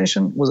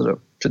expectation? Was it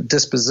a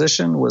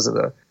disposition? Was it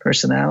a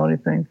personality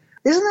thing?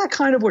 Isn't that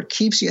kind of what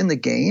keeps you in the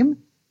game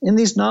in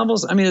these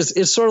novels? I mean,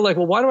 it's sort of like,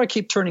 well, why do I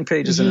keep turning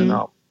pages in a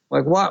novel?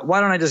 Like,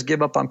 why don't I just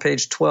give up on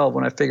page 12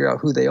 when I figure out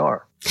who they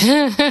are?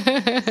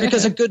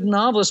 Because a good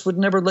novelist would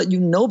never let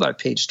you know by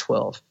page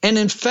 12. And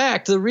in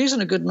fact, the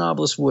reason a good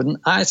novelist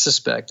wouldn't, I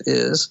suspect,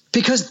 is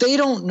because they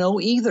don't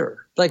know either.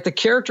 Like the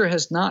character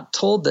has not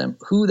told them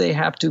who they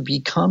have to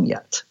become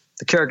yet.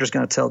 The character's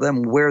going to tell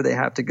them where they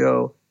have to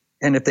go.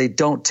 And if they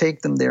don't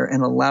take them there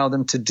and allow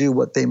them to do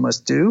what they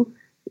must do,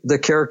 the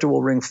character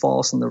will ring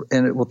false and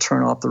it will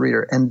turn off the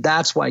reader. And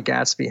that's why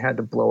Gatsby had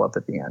to blow up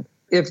at the end.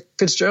 If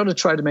Fitzgerald had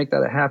tried to make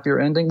that a happier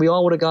ending, we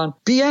all would have gone,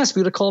 BS.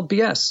 We would have called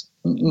BS.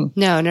 Mm-mm.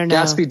 No.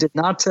 Gatsby did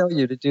not tell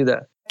you to do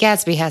that.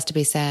 Gatsby has to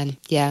be sad.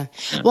 Yeah.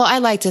 Well, I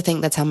like to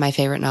think that's how my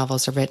favorite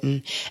novels are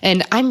written.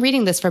 And I'm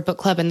reading this for book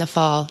club in the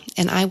fall,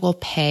 and I will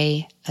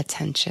pay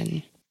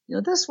attention.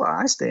 That's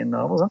why I stay in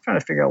novels. I'm trying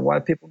to figure out why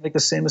people make the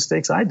same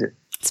mistakes I do.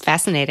 It's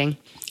fascinating.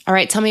 All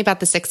right, tell me about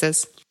the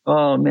sixes.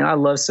 Oh, man, I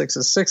love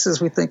sixes.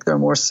 Sixes, we think there are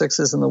more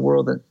sixes in the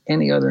world than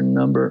any other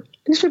number.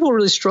 These people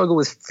really struggle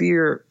with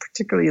fear,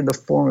 particularly in the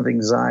form of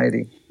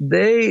anxiety.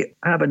 They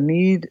have a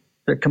need,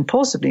 a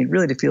compulsive need,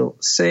 really, to feel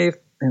safe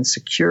and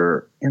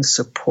secure and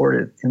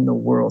supported in the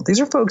world. These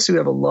are folks who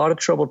have a lot of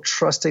trouble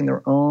trusting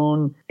their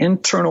own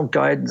internal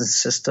guidance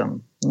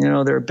system,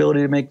 their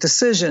ability to make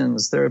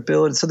decisions,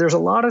 so there's a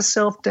lot of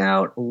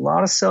self-doubt, a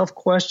lot of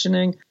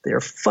self-questioning. They're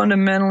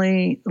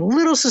fundamentally a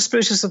little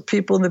suspicious of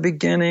people in the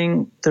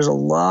beginning. There's a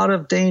lot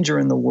of danger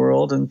in the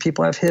world, and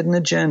people have hidden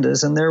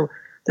agendas, and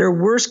they're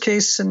worst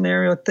case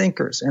scenario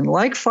thinkers. And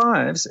like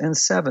fives and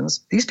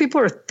sevens, these people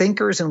are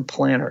thinkers and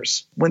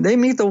planners. When they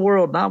meet the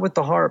world, not with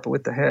the heart, but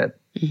with the head.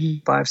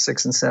 5,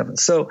 6, and 7.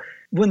 So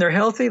when they're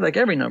healthy, like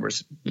every number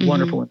is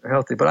wonderful when they're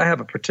healthy, but I have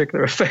a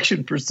particular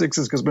affection for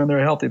sixes because when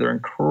they're healthy, they're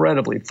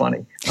incredibly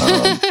funny.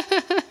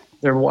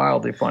 They're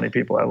wildly funny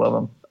people. I love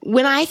them.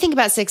 When I think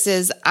about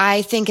sixes,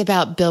 I think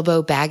about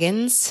Bilbo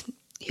Baggins,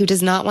 who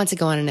does not want to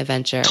go on an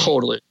adventure.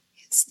 Totally.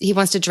 He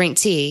wants to drink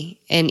tea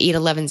and eat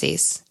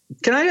 11sies.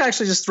 Can I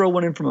actually just throw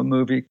one in from a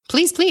movie?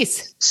 Please,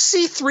 please.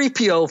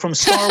 C-3PO from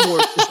Star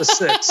Wars is a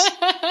 6.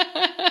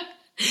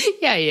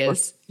 Yeah, he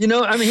is.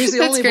 He's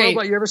the only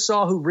robot you ever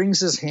saw who wrings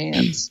his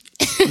hands,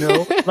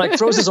 like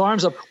throws his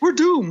arms up. We're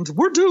doomed.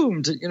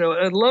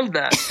 I love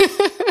that.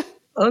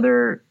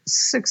 Other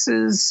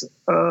sixes,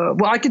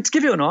 I could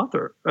give you an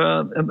author,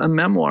 a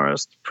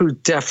memoirist who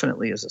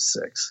definitely is a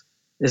 6,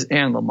 is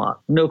Anne Lamott.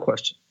 No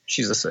question.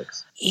 She's a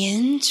 6.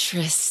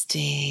 Interesting.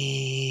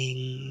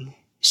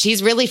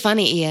 She's really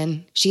funny,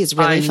 Ian. She is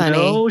really funny.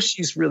 I know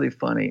she's really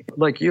funny.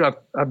 Like you,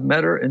 I've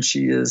met her and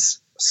she is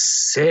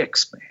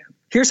 6, man.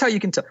 Here's how you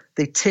can tell.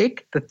 They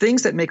take the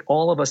things that make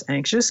all of us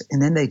anxious and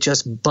then they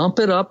just bump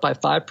it up by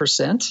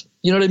 5%.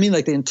 You know what I mean?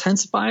 Like they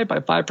intensify it by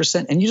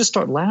 5% and you just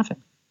start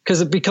laughing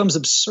because it becomes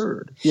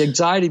absurd. The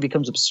anxiety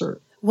becomes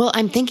absurd. Well,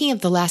 I'm thinking of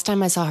the last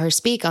time I saw her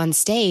speak on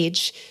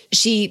stage.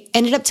 She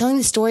ended up telling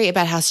the story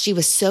about how she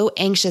was so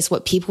anxious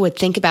what people would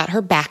think about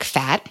her back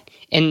fat.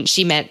 And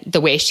she meant the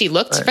way she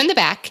looked from the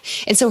back.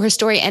 And so her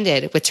story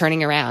ended with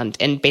turning around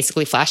and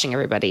basically flashing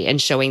everybody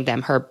and showing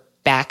them her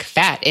back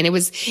fat. And it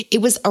was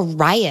a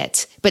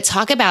riot. But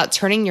talk about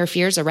turning your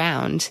fears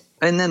around.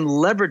 And then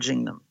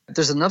leveraging them.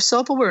 There's enough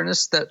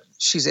self-awareness that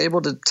she's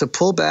able to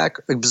pull back,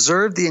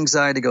 observe the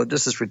anxiety, go,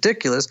 this is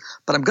ridiculous,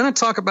 but I'm going to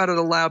talk about it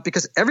aloud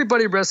because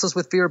everybody wrestles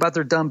with fear about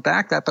their dumb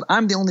back fat, but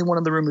I'm the only one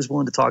in the room who's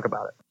willing to talk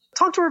about it.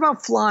 Talk to her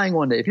about flying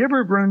one day. If you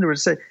ever run into her and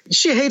say,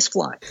 she hates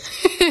flying.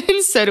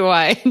 So do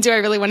I. Do I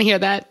really want to hear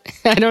that?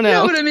 I don't know. You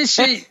know what I mean?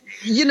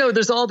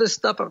 There's all this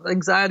stuff of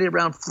anxiety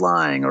around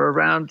flying or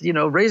around,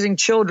 raising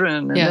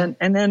children.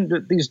 And then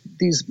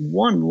these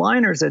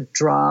one-liners that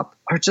drop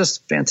are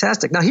just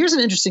fantastic. Now, here's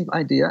an interesting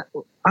idea.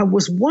 I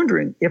was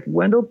wondering if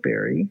Wendell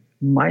Berry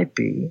might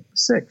be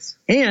 6.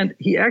 And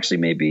he actually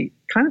may be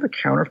kind of a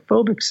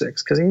counterphobic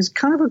 6 because he's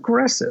kind of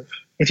aggressive.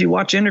 If you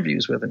watch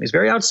interviews with him, he's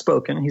very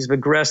outspoken. He's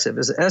aggressive.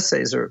 His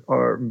essays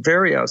are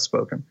very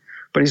outspoken.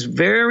 But he's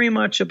very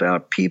much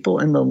about people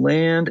and the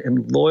land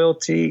and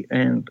loyalty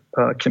and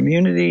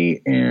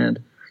community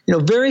and,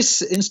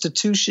 various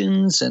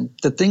institutions and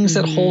the things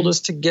that hold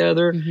us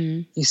together.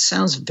 He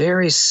sounds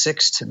very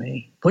 6 to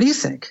me. What do you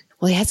think?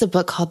 Well, he has a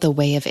book called The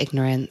Way of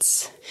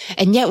Ignorance.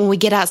 And yet when we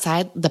get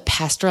outside the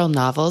pastoral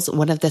novels,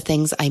 one of the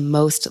things I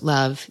most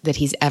love that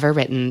he's ever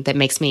written that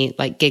makes me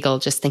giggle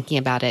just thinking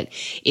about it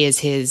is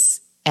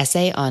his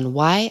essay on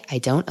why I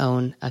don't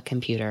own a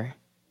computer.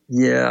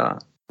 Yeah.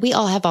 We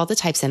all have all the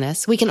types in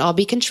us. We can all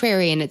be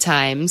contrarian at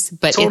times,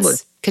 but totally.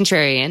 It's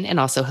contrarian and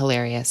also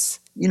hilarious.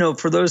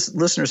 For those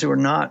listeners who are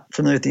not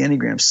familiar with the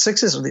Enneagram,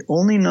 6s are the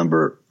only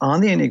number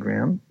on the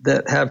Enneagram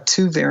that have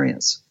 2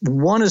 variants.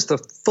 One is the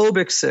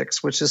phobic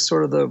 6, which is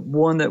sort of the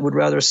one that would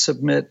rather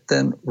submit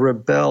than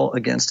rebel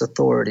against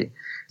authority.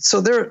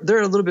 So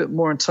they're a little bit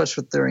more in touch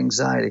with their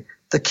anxiety.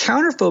 The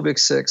counterphobic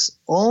 6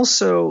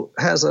 also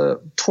has a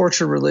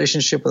tortured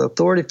relationship with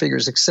authority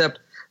figures, except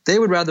they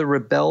would rather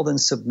rebel than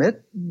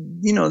submit.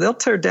 They'll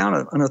tear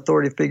down an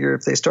authority figure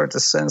if they start to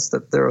sense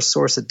that they're a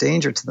source of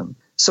danger to them.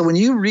 So when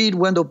you read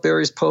Wendell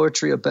Berry's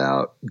poetry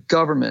about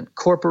government,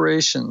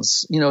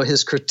 corporations,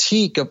 his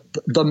critique of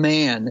the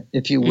man,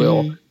 if you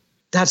will,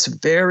 that's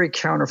very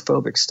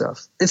counterphobic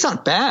stuff. It's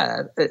not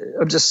bad.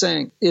 I'm just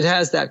saying it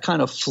has that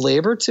kind of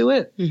flavor to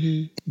it.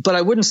 But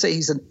I wouldn't say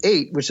he's an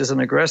 8, which is an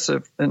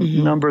aggressive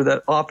number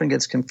that often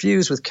gets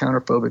confused with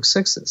counterphobic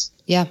 6s.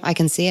 Yeah, I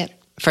can see it.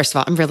 First of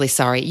all, I'm really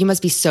sorry. You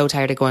must be so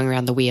tired of going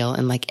around the wheel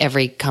in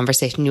every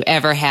conversation you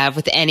ever have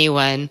with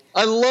anyone.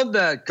 I love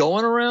that,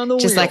 going around the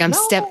wheel. Just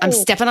I'm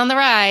stepping on the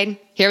ride.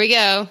 Here we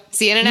go.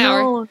 See you in an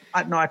hour.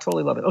 No, I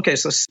totally love it. Okay,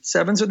 so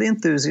 7s are the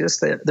enthusiasts.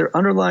 Their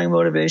underlying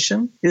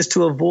motivation is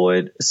to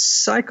avoid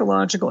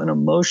psychological and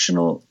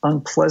emotional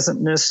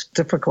unpleasantness,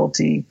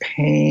 difficulty,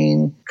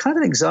 pain, kind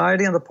of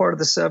anxiety on the part of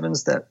the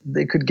 7s that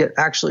they could get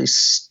actually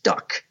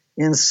stuck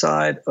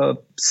inside of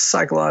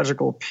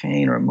psychological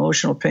pain or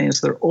emotional pain.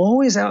 So they're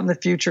always out in the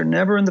future,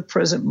 never in the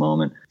present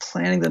moment,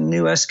 planning the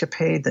new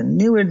escapade, the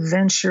new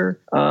adventure.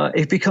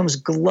 It becomes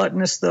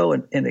gluttonous, though,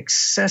 and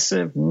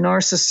excessive,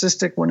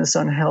 narcissistic when it's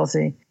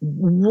unhealthy.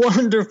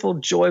 Wonderful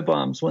joy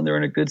bombs when they're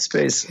in a good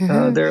space.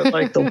 They're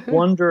like the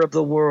wonder of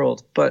the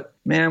world. But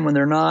man, when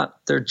they're not,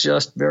 they're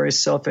just very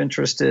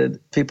self-interested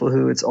people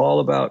who it's all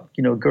about,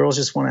 girls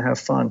just want to have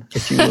fun,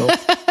 if you will.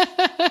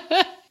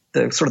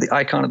 The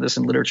icon of this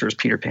in literature is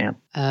Peter Pan.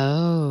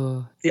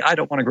 Oh. I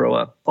don't want to grow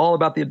up. All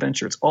about the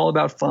adventure. It's all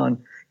about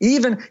fun.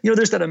 Even,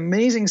 there's that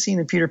amazing scene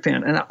in Peter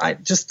Pan,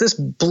 and this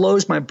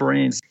blows my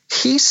brains.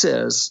 He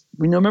says,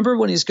 remember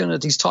when he's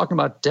talking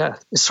about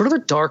death. It's sort of a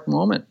dark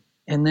moment.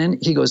 And then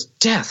he goes,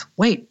 death,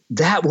 wait,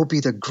 that will be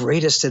the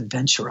greatest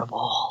adventure of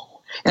all.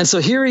 And so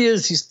here he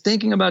is, he's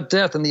thinking about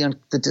death and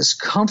the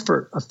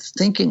discomfort of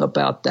thinking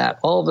about that.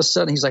 All of a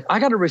sudden, he's like, I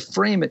got to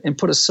reframe it and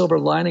put a silver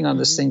lining on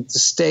this thing to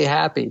stay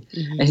happy.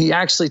 Mm-hmm. And he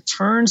actually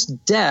turns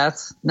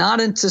death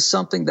not into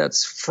something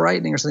that's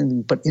frightening or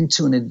something, but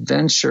into an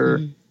adventure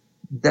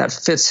that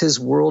fits his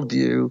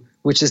worldview,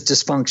 which is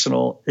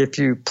dysfunctional if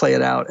you play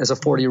it out as a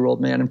 40-year-old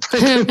man in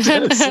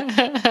prejudice.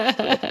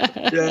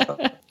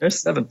 Yeah, there's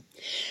 7.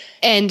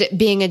 And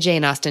being a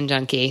Jane Austen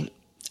junkie,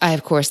 I,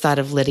 of course, thought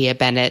of Lydia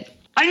Bennet.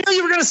 I knew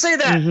you were going to say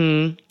that.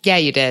 Mm-hmm. Yeah,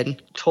 you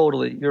did.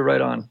 Totally. You're right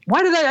on.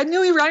 Why did I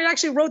knew I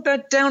actually wrote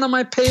that down on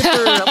my paper.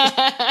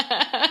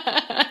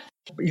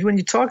 When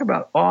you talk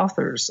about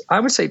authors, I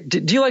would say,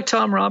 do you like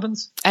Tom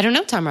Robbins? I don't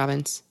know Tom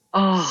Robbins.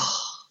 Oh.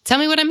 Tell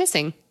me what I'm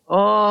missing.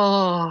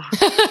 Oh.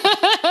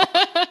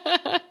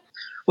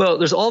 Well,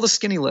 there's All the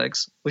Skinny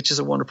Legs, which is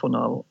a wonderful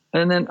novel.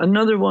 And then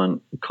another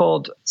one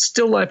called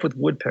Still Life with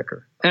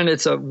Woodpecker. And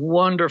it's a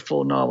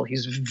wonderful novel.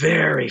 He's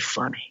very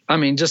funny. I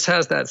mean, just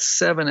has that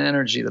 7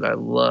 energy that I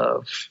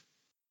love.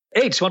 8s.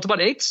 You want to talk about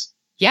 8s?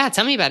 Yeah,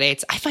 tell me about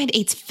 8s. I find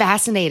 8s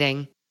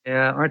fascinating.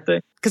 Yeah, aren't they?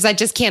 Because I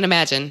just can't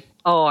imagine.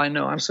 Oh, I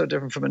know. I'm so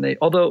different from an 8.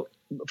 Although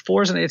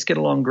 4s and 8s get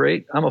along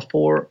great. I'm a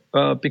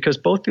 4 because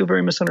both feel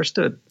very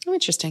misunderstood. Oh,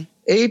 interesting.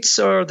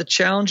 8s are the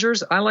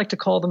challengers. I like to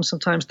call them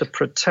sometimes the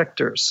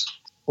protectors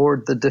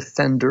or the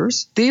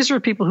defenders. These are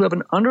people who have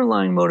an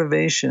underlying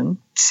motivation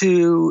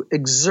to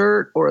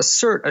exert or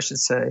assert, I should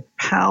say,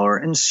 power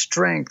and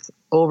strength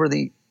over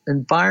the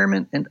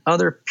environment and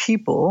other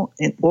people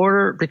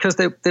because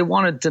they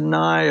want to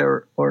deny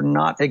or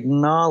not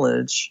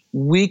acknowledge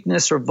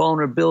weakness or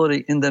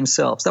vulnerability in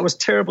themselves. That was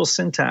terrible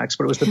syntax,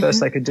 but it was the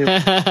best I could do.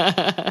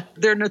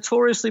 They're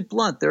notoriously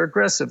blunt. They're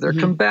aggressive. They're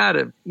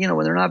combative.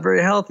 When they're not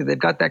very healthy, they've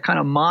got that kind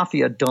of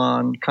mafia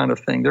don kind of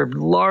thing. They're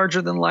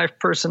larger than life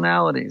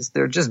personalities.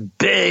 They're just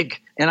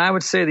big. And I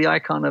would say the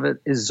icon of it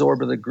is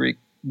Zorba the Greek,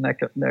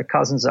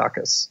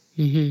 Kazantzakis.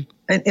 Mm-hmm.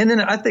 And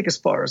then I think as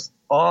far as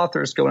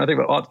authors go, and I think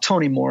about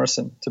Toni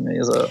Morrison to me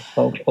is a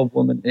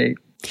woman 8.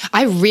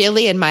 I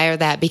really admire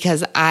that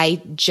because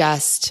I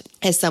just,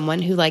 as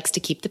someone who likes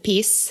to keep the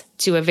peace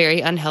to a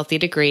very unhealthy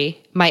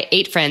degree, my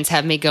 8 friends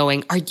have me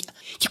going,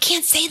 you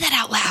can't say that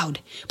out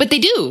loud. But they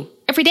do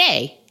every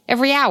day,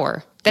 every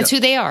hour. That's who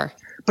they are.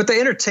 But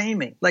they entertain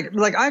me.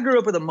 Like I grew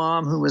up with a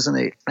mom who was an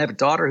 8. I have a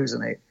daughter who's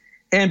an 8.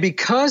 And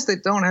because they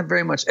don't have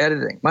very much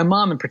editing, my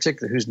mom in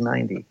particular, who's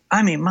 90,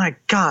 I mean, my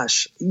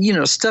gosh,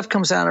 stuff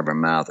comes out of her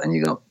mouth and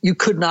you go, you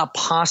could not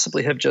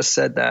possibly have just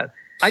said that.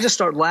 I just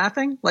start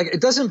laughing. Like, it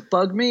doesn't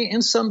bug me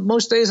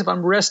most days if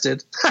I'm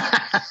rested.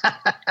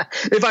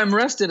 If I'm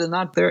rested and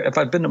not there, if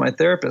I've been to my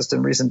therapist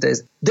in recent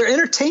days, they're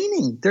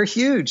entertaining. They're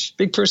huge,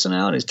 big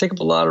personalities, take up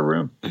a lot of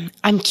room.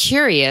 I'm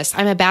curious.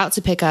 I'm about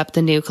to pick up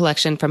the new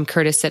collection from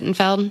Curtis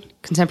Sittenfeld,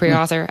 contemporary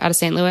author out of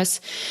St. Louis.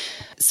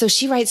 So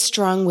she writes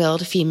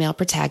strong-willed female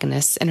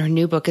protagonists, and her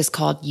new book is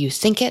called You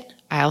Think It,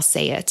 I'll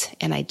Say It.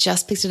 And I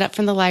just picked it up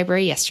from the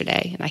library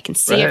yesterday, and I can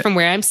see it from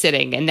where I'm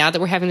sitting. And now that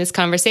we're having this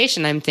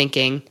conversation, I'm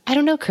thinking, I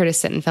don't know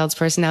Curtis Sittenfeld's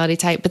personality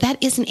type, but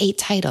that is an 8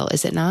 title,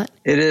 is it not?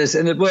 It is.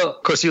 And of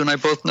course, you and I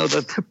both know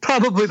that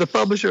probably the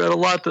publisher had a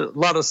lot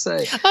to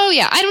say. Oh,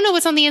 yeah. I don't know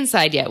what's on the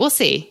inside yet. We'll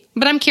see.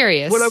 But I'm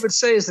curious. What I would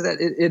say is that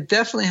it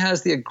definitely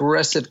has the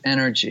aggressive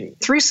energy.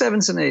 3,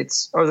 7s, and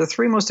 8s are the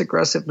 3 most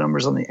aggressive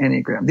numbers on the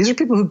Enneagram. These are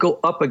people who go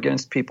up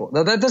against people.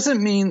 Now, that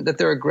doesn't mean that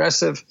they're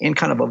aggressive in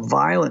kind of a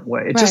violent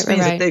way. It just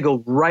means that they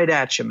go right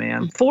at you,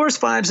 man. 4s,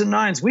 5s, and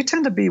 9s, we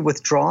tend to be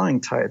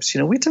withdrawing types.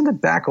 We tend to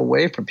back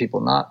away from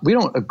people. We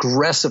don't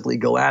aggressively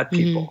go at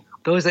people. Mm-hmm.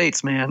 Those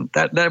 8s, man,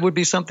 that would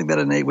be something that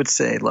an 8 would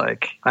say,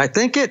 like, I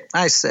think it,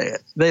 I say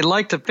it. They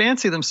like to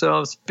fancy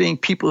themselves being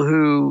people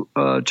who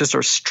just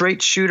are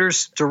straight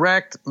shooters,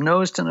 direct,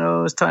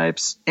 nose-to-nose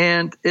types.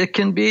 And it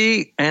can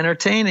be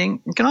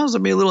entertaining. It can also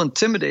be a little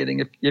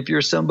intimidating if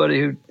you're somebody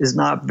who is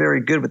not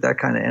very good with that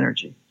kind of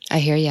energy. I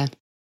hear you.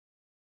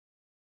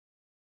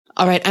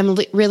 All right, I'm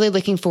really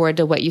looking forward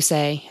to what you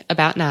say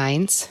about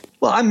 9s.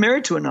 Well, I'm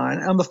married to a 9.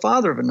 I'm the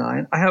father of a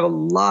 9. I have a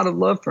lot of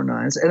love for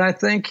 9s. And I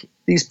think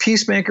these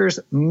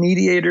peacemakers,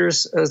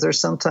 mediators, as they're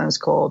sometimes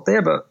called, they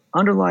have an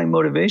underlying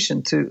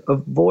motivation to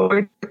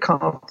avoid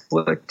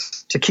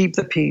conflict, to keep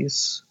the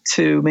peace,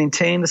 to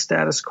maintain the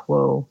status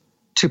quo,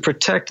 to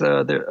protect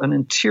an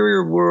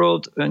interior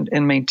world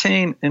and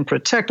maintain and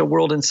protect a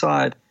world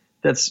inside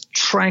that's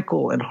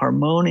tranquil and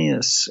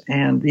harmonious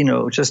and,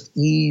 just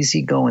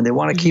easy going. They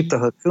want to keep the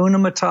Hakuna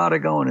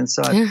Matata going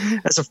inside.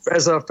 As a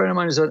friend of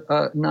mine who's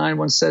a 9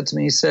 once said to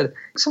me, he said,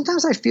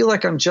 sometimes I feel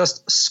like I'm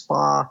just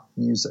spa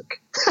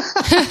music.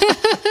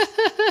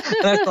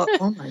 And I thought,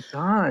 oh my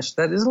gosh,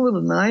 that is a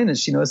little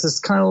 9-ish. It's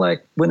just kind of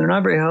like when they're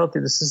not very healthy,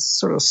 this is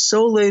sort of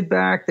so laid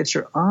back that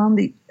you're on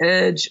the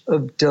edge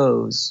of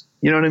doze.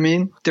 You know what I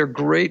mean? They're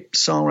great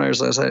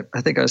songwriters. As I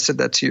think I said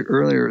that to you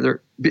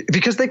earlier.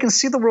 Because they can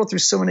see the world through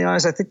so many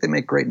eyes, I think they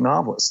make great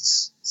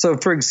novelists. So,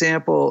 for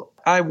example,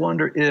 I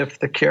wonder if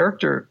the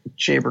character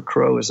Jaber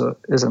Crow is a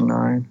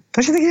 9.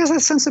 Don't you think he has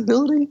that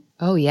sensibility?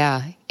 Oh,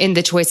 yeah. In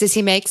the choices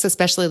he makes,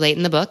 especially late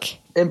in the book.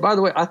 And by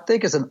the way, I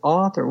think as an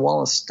author,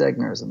 Wallace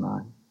Stegner is a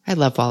 9. I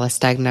love Wallace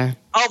Stegner.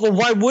 Oh, well,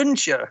 why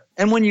wouldn't you?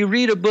 And when you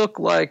read a book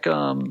like,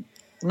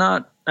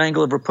 not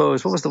Angle of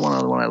Repose, what was the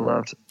other one I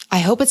loved? I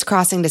hope it's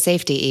Crossing to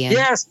Safety, Ian.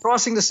 Yes,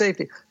 Crossing to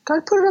Safety. Can I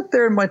put it up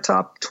there in my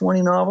top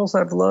 20 novels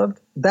I've loved?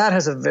 That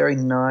has a very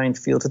 9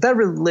 feel to it. That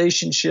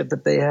relationship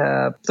that they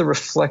have, the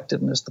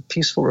reflectiveness, the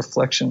peaceful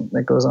reflection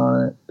that goes on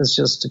in it is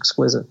just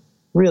exquisite.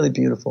 Really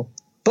beautiful.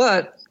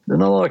 But there's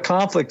not a lot of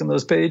conflict in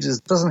those pages.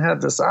 It doesn't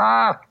have this,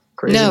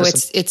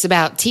 craziness. No, it's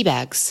about tea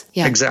bags.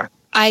 Yeah. Exactly.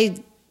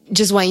 I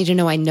just want you to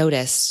know I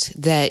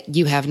noticed that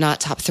you have not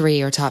top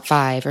 3 or top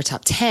 5 or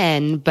top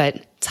 10,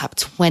 but top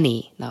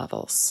 20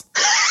 novels.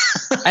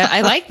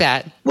 I like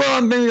that.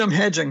 Well, maybe I'm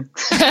hedging.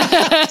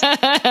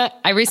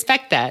 I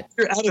respect that.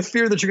 Out of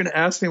fear that you're going to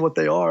ask me what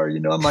they are.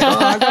 I'm like,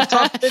 I got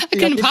top 50. I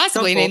couldn't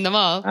possibly name them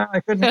all. I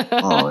couldn't.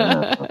 Oh,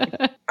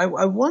 yeah.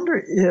 I wonder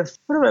if,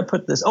 where did I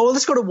put this? Oh, well,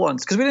 let's go to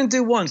ones, because we didn't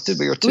do ones, did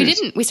we? Or twos? We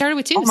didn't. We started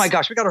with twos. Oh my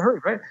gosh, we got to hurry,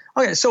 right?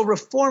 Okay, so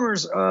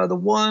reformers, the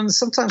ones,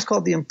 sometimes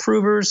called the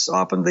improvers,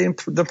 often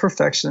the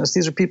perfectionists.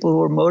 These are people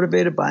who are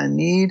motivated by a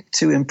need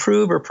to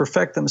improve or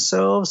perfect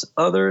themselves,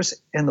 others,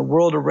 and the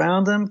world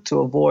around them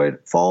to avoid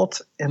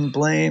fault and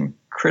blame,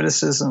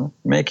 criticism,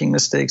 making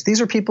mistakes.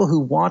 These are people who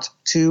want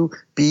to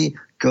be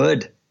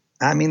good.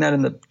 I mean that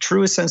in the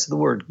truest sense of the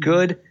word.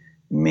 Good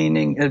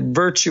meaning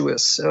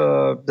virtuous,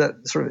 that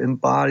sort of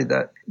embody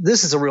that.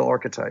 This is a real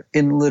archetype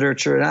in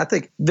literature. And I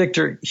think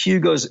Victor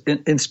Hugo's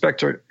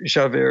Inspector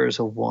Javert is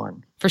a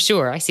 1. For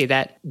sure. I see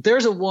that.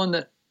 There's a 1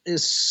 that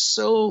is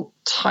so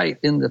tight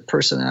in the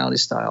personality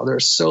style. They're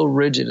so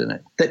rigid in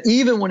it that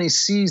even when he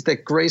sees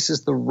that grace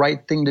is the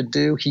right thing to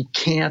do, he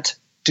can't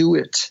do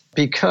it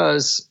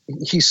because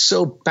he's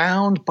so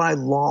bound by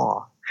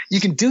law. You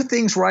can do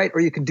things right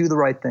or you can do the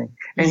right thing.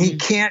 And he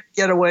can't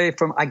get away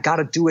from, I got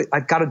to do it.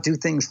 I've got to do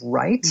things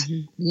right.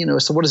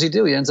 So what does he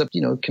do? He ends up,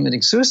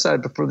 committing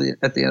suicide at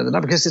the end of the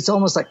night, because it's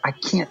almost like I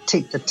can't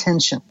take the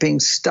tension being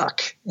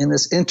stuck in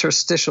this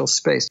interstitial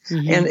space.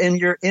 And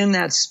you're in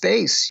that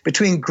space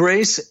between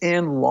grace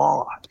and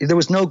law. There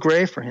was no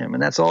gray for him.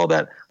 And that's all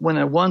that when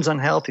a 1's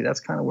unhealthy, that's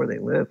kind of where they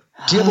live.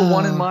 Do you have a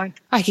 1 in mind?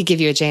 I could give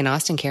you a Jane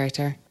Austen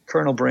character.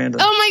 Colonel Brandon.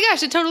 Oh my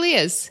gosh, it totally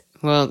is.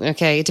 Well,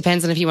 okay. It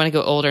depends on if you want to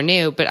go old or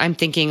new, but I'm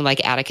thinking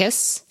like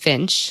Atticus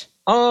Finch.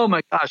 Oh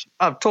my gosh.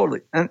 Totally.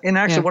 And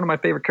actually one of my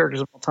favorite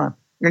characters of all time.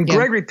 And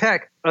Gregory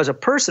Peck as a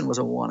person was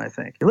a 1, I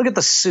think. Look at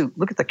the suit.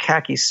 Look at the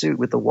khaki suit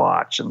with the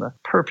watch and the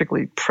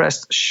perfectly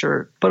pressed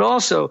shirt. But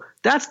also,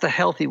 that's the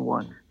healthy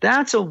 1.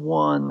 That's a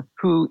 1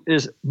 who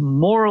is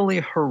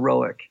morally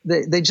heroic.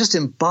 They just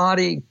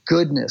embody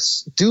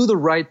goodness, do the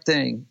right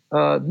thing.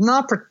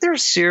 They're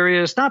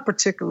serious, not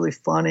particularly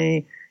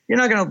funny. You're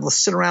not going to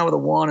sit around with a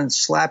 1 and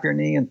slap your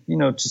knee and,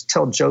 just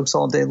tell jokes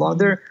all day long.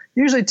 They're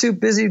usually too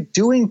busy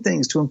doing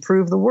things to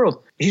improve the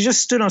world. He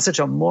just stood on such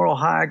a moral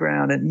high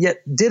ground and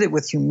yet did it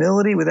with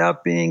humility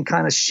without being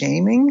kind of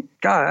shaming.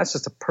 God, that's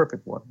just a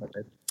perfect 1.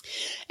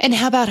 And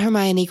how about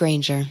Hermione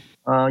Granger?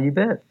 You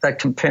bet. That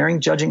comparing,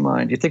 judging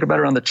mind. You think about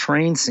her on the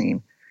train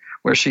scene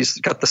where she's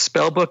got the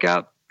spell book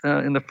out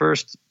in the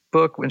first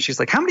book when she's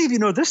like, how many of you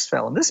know this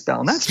spell and this spell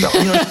and that spell?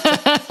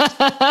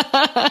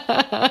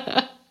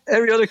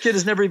 Every other kid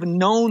has never even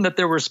known that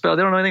there were spells.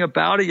 They don't know anything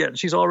about it yet.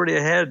 She's already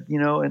ahead,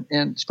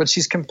 but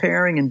she's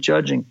comparing and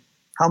judging.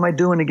 How am I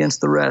doing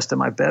against the rest?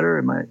 Am I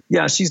better?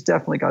 Yeah, she's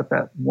definitely got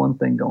that 1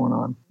 thing going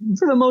on.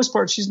 For the most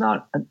part, she's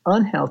not an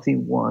unhealthy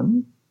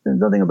 1. There's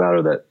nothing about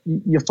her that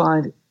you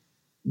find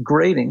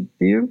grating.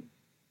 Do you?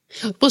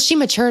 Well, she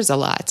matures a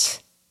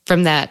lot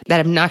from that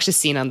obnoxious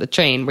scene on the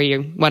train where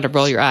you want to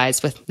roll your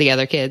eyes with the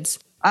other kids.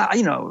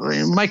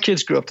 My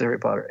kids grew up to Harry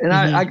Potter. And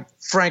I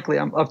frankly,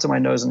 I'm up to my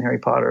nose in Harry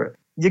Potter.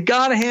 You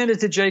got to hand it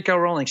to J.K.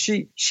 Rowling.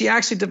 She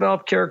actually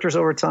developed characters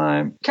over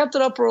time, kept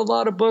it up for a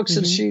lot of books,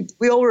 and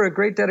we owe her a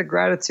great debt of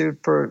gratitude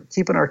for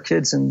keeping our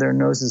kids in their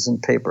noses in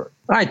paper.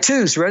 All right,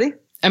 2s, ready?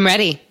 I'm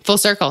ready. Full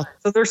circle.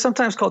 So they're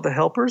sometimes called the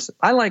helpers.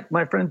 I like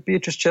my friend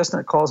Beatrice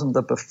Chestnut calls them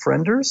the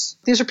befrienders.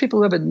 These are people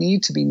who have a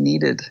need to be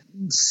needed,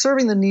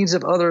 serving the needs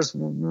of others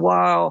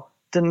while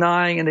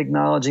denying and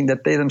acknowledging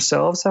that they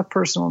themselves have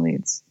personal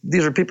needs.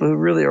 These are people who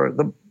really are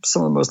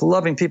some of the most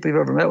loving people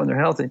you've ever met when they're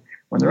healthy.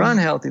 When they're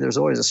unhealthy, there's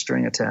always a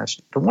string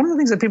attached. But one of the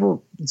things that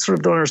people sort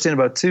of don't understand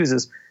about 2s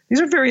is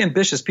These are very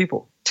ambitious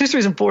people. 2s,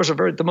 3s, and 4s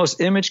are the most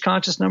image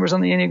conscious numbers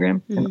on the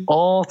Enneagram, and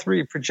all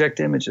 3 project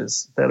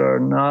images that are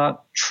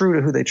not true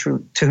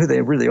to who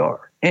they really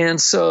are.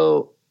 And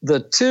so the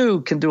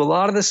 2 can do a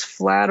lot of this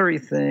flattery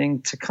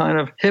thing to kind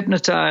of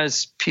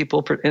hypnotize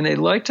people, and they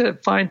like to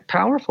find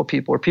powerful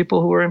people or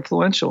people who are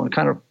influential and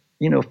kind of,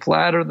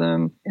 flatter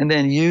them and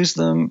then use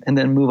them and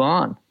then move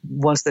on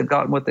once they've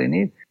gotten what they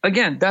need.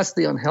 Again, that's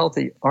the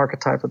unhealthy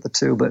archetype of the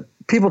 2, but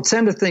people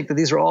tend to think that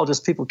these are all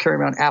just people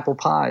carrying around apple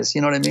pies. You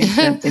know what I mean?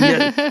 And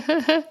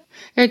yet,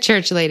 they're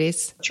church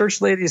ladies.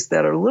 Church ladies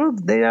that are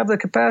they have the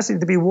capacity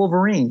to be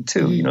Wolverine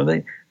too.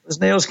 Those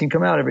nails can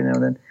come out every now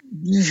and then.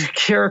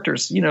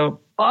 Characters,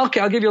 okay,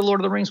 I'll give you a Lord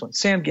of the Rings one.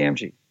 Sam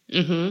Gamgee.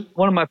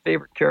 One of my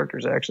favorite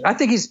characters, actually. I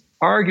think he's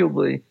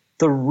arguably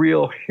the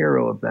real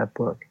hero of that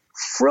book.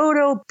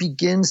 Frodo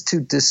begins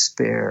to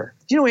despair.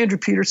 Do you know Andrew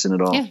Peterson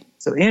at all? Yeah.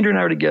 So Andrew and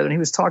I were together, and he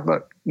was talking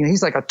about,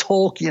 he's like a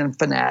Tolkien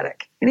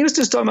fanatic. And he was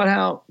just talking about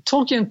how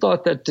Tolkien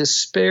thought that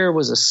despair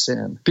was a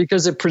sin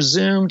because it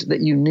presumed that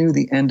you knew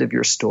the end of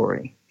your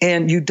story.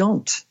 And you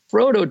don't.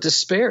 Frodo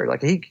despaired.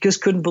 Like, he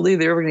just couldn't believe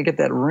they were going to get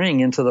that ring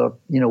into the,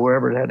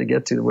 wherever it had to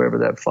get to, wherever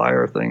that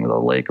fire thing, the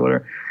lake or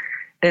whatever.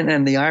 And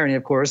then the irony,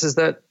 of course, is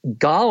that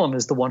Gollum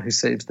is the one who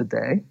saves the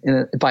day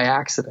by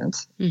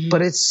accident.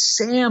 But it's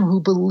Sam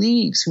who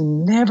believes,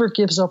 who never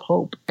gives up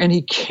hope. And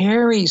he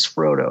carries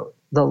Frodo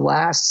the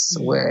last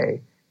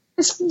way.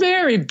 It's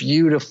very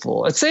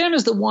beautiful. And Sam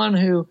is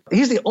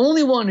he's the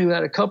only one who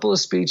had a couple of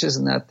speeches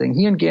in that thing,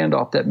 he and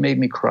Gandalf, that made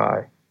me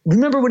cry.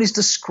 Remember when he's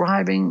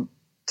describing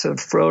to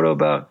Frodo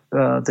about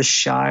the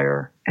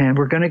Shire, and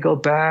we're going to go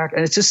back,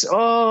 and it's just, and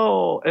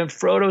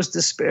Frodo's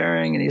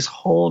despairing, and he's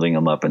holding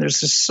him up, and there's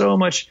just so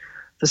much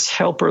this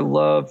helper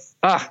love.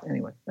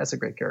 Anyway, that's a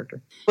great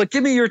character. But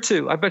give me your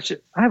 2. I bet you,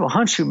 I have a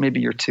hunch who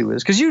maybe your 2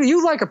 is, because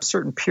you like a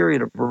certain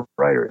period of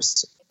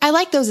writers. I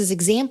like those as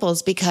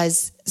examples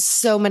because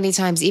so many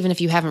times, even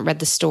if you haven't read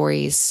the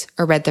stories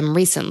or read them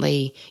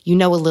recently, you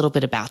know a little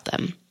bit about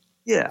them.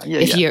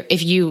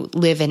 If you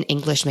live in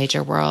English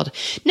major world.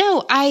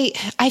 No,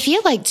 I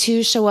feel like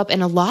 2 show up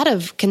in a lot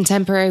of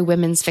contemporary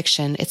women's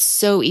fiction. It's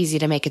so easy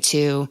to make a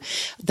 2,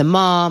 the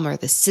mom or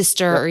the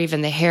sister or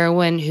even the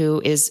heroine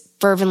who is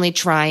fervently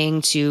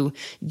trying to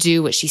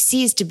do what she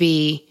sees to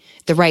be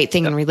the right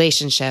thing in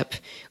relationship,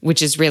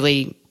 which is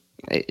really,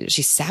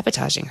 she's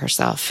sabotaging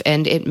herself,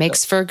 and it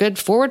makes for a good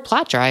forward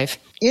plot drive.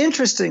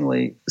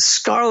 Interestingly,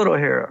 Scarlett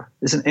O'Hara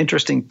is an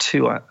interesting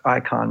 2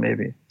 icon,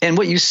 maybe. And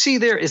what you see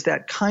there is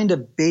that kind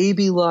of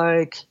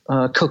baby-like,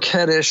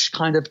 coquettish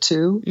kind of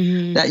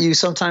 2 that you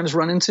sometimes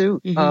run into.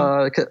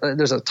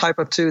 There's a type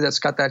of 2 that's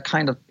got that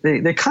kind of,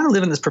 they kind of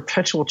live in this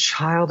perpetual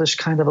childish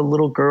kind of a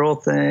little girl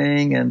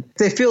thing. And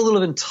they feel a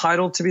little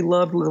entitled to be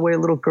loved the way a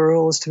little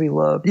girl is to be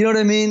loved. You know what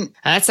I mean?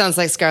 That sounds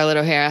like Scarlett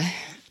O'Hara.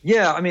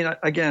 Yeah, I mean,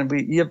 again,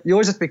 you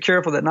always have to be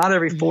careful that not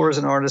every 4 is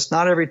an artist,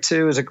 not every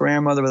 2 is a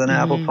grandmother with an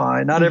apple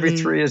pie, not every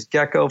 3 is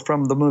Gecko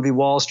from the movie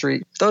Wall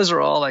Street. Those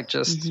are all like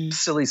just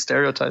silly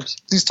stereotypes.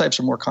 These types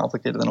are more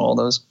complicated than all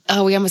those.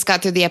 Oh, we almost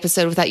got through the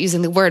episode without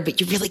using the word,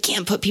 but you really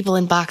can't put people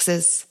in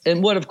boxes.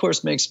 And what, of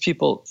course, makes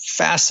people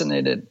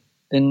fascinated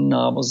in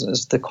novels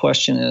is the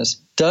question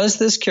is, does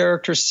this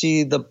character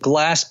see the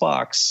glass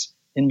box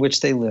in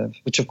which they live,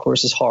 which of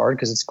course is hard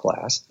because it's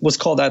glass. What's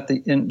called that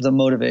the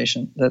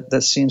motivation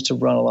that seems to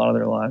run a lot of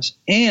their lives.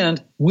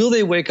 And will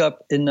they wake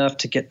up enough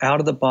to get out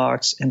of the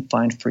box and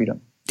find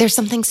freedom? There's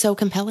something so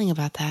compelling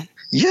about that.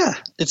 Yeah,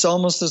 it's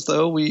almost as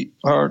though we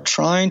are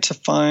trying to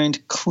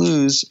find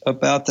clues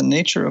about the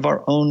nature of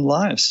our own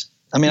lives.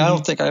 I mean, I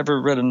don't think I ever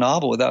read a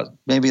novel without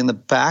maybe in the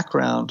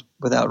background,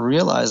 without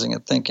realizing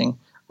it, thinking,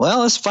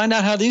 well, let's find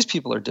out how these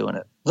people are doing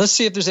it. Let's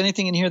see if there's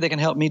anything in here that can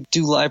help me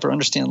do life or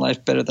understand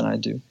life better than I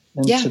do.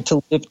 And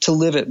to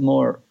live it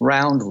more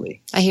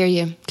roundly. I hear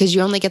you, because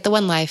you only get the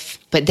one life,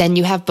 but then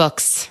you have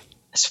books.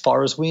 As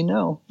far as we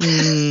know.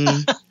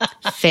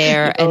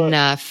 Fair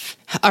enough.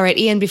 All right,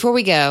 Ian, before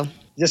we go.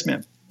 Yes,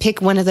 ma'am.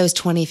 Pick one of those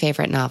 20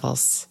 favorite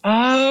novels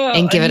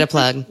and give it a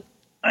plug.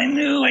 I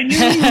knew.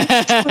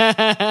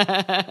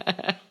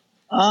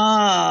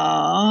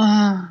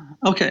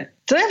 Okay.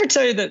 Did I ever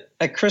tell you that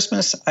at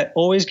Christmas, I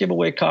always give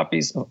away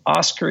copies of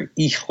Oscar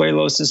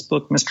Ijuelos'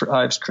 book, Mr.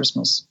 Ives'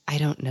 Christmas? I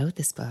don't know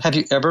this book. Have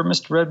you ever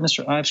read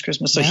Mr. Ives'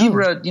 Christmas? So No. he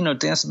read,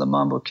 Dance of the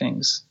Mambo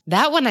Kings.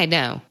 That one I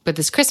know, but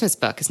this Christmas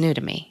book is new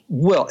to me.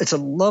 Well, it's a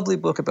lovely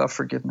book about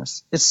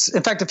forgiveness.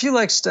 In fact, if you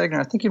like Stegner,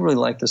 I think you really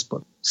like this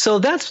book. So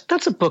that's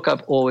a book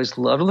I've always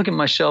loved. Look at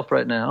my shelf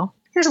right now.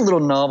 Here's a little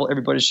novel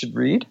everybody should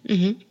read.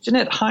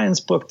 Jeanette Hines'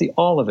 book, The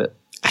All of It.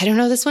 I don't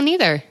know this one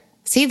either.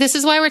 See, this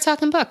is why we're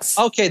talking books.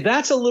 Okay,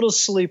 that's a little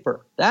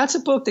sleeper. That's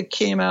a book that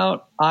came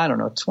out,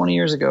 20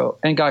 years ago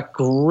and got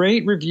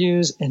great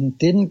reviews and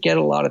didn't get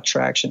a lot of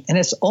traction. And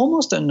it's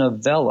almost a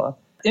novella.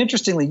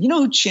 Interestingly, you know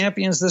who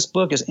champions this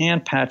book is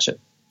Ann Patchett.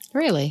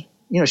 Really?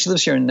 She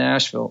lives here in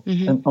Nashville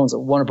and owns a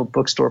wonderful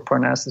bookstore,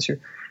 Parnassus here.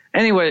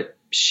 Anyway,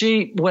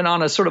 she went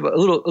on a sort of a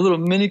little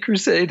mini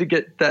crusade to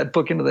get that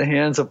book into the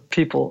hands of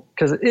people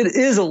because it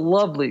is a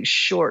lovely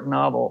short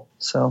novel.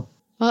 So,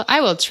 well,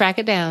 I will track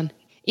it down.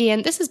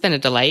 Ian, this has been a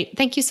delight.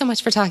 Thank you so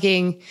much for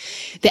talking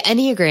the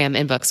Enneagram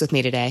in books with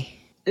me today.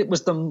 It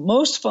was the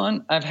most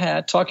fun I've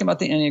had talking about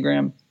the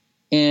Enneagram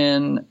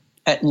in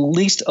at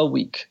least a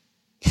week.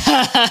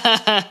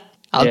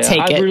 I'll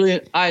take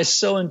it. I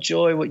so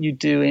enjoy what you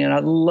do, and I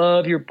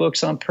love your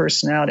books on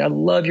personality. I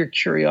love your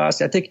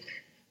curiosity. I think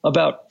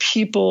about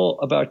people,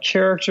 about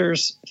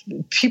characters.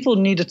 People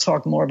need to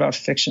talk more about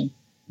fiction.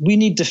 We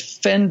need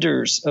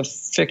defenders of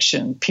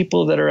fiction,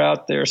 people that are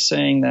out there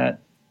saying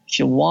that if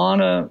you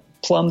want to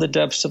plumb the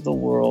depths of the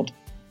world,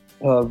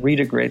 read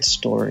a great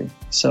story.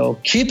 So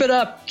keep it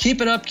up,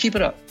 keep it up, keep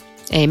it up.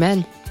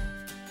 Amen.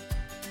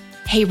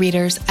 Hey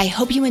readers, I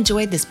hope you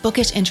enjoyed this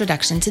bookish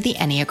introduction to the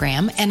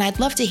Enneagram, and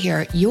I'd love to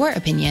hear your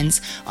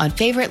opinions on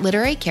favorite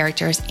literary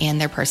characters and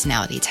their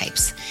personality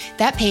types.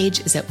 That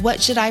page is at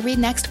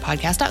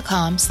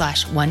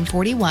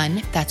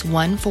whatshouldireadnextpodcast.com/141. That's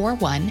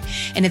 141.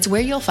 And it's where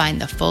you'll find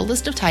the full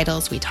list of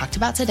titles we talked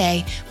about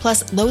today,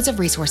 plus loads of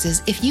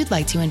resources if you'd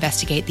like to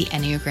investigate the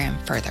Enneagram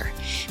further.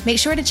 Make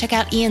sure to check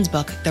out Ian's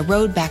book, The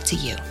Road Back to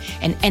You,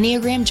 an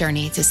Enneagram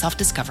journey to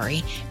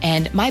self-discovery,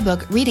 and my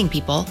book, Reading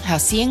People, How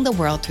Seeing the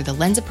World Through the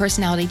Lens of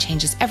Personality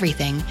Changes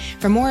Everything,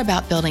 for more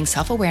about building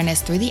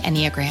self-awareness through the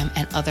Enneagram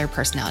and other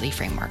personality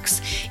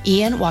frameworks.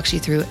 Ian walks you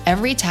through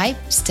every type,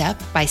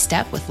 step by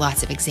step, with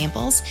lots of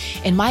examples.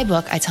 In my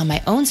book, I tell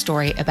my own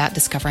story about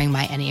discovering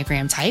my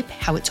Enneagram type,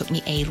 how it took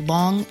me a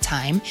long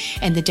time,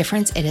 and the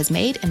difference it has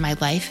made in my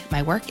life,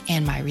 my work,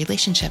 and my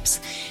relationships.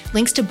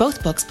 Links to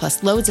both books,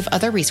 plus loads of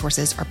other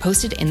resources, are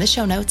posted in the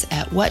show notes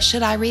at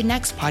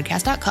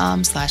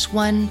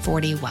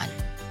whatshouldireadnextpodcast.com/141.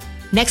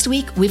 Next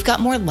week, we've got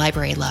more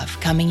library love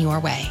coming your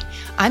way.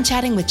 I'm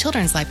chatting with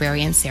children's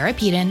librarian Sarah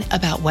Peden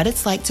about what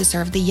it's like to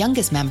serve the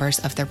youngest members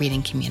of the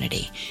reading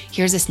community.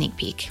 Here's a sneak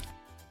peek.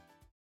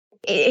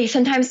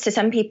 Sometimes to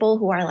some people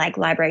who are like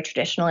library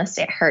traditionalists,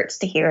 it hurts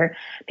to hear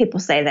people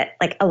say that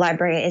like a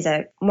library is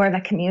more of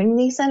a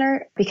community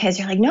center, because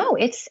you're like, no,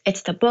 it's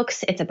the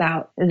books. It's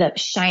about the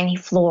shiny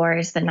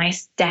floors, the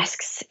nice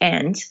desks,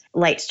 and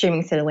light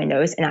streaming through the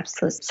windows and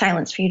absolute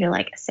silence for you to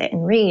like sit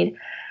and read.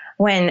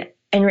 When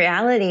in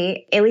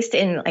reality, at least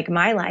in like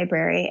my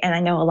library, and I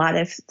know a lot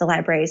of the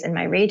libraries in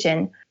my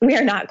region, we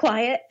are not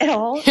quiet at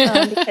all.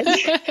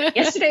 Because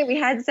yesterday we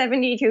had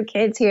 72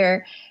 kids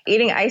here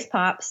eating ice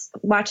pops,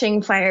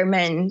 watching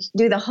firemen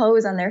do the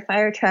hose on their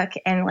fire truck.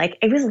 And like,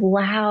 it was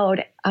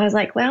loud. I was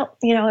like, well,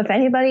 if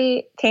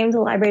anybody came to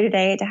the library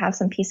today to have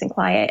some peace and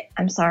quiet,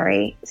 I'm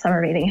sorry. Summer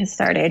reading has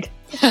started.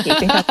 You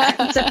can come back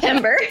in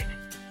September.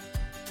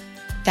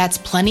 That's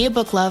plenty of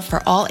book love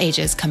for all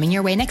ages coming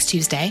your way next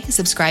Tuesday.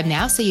 Subscribe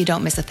now so you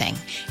don't miss a thing.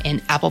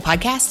 In Apple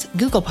Podcasts,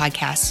 Google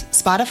Podcasts,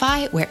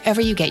 Spotify,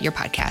 wherever you get your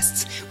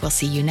podcasts. We'll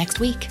see you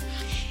next week.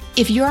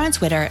 If you're on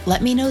Twitter,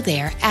 let me know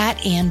there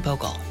at Ann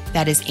Bogle.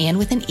 That is Ann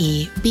with an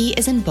E, B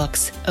as in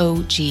books,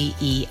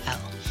 OGEL.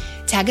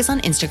 Tag us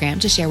on Instagram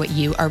to share what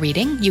you are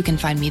reading. You can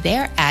find me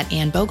there at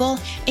Ann Bogle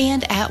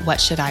and at What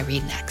Should I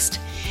Read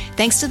Next.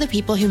 Thanks to the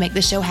people who make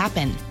the show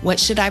happen. What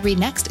Should I Read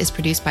Next is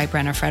produced by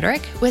Brenna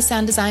Frederick with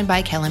sound design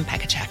by Kellen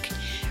Pekacek.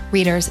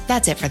 Readers,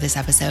 that's it for this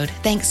episode.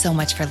 Thanks so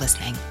much for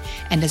listening.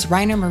 And as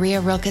Rainer Maria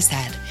Rilke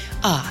said,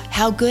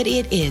 how good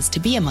it is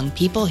to be among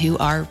people who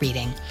are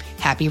reading.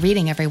 Happy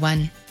reading,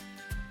 everyone.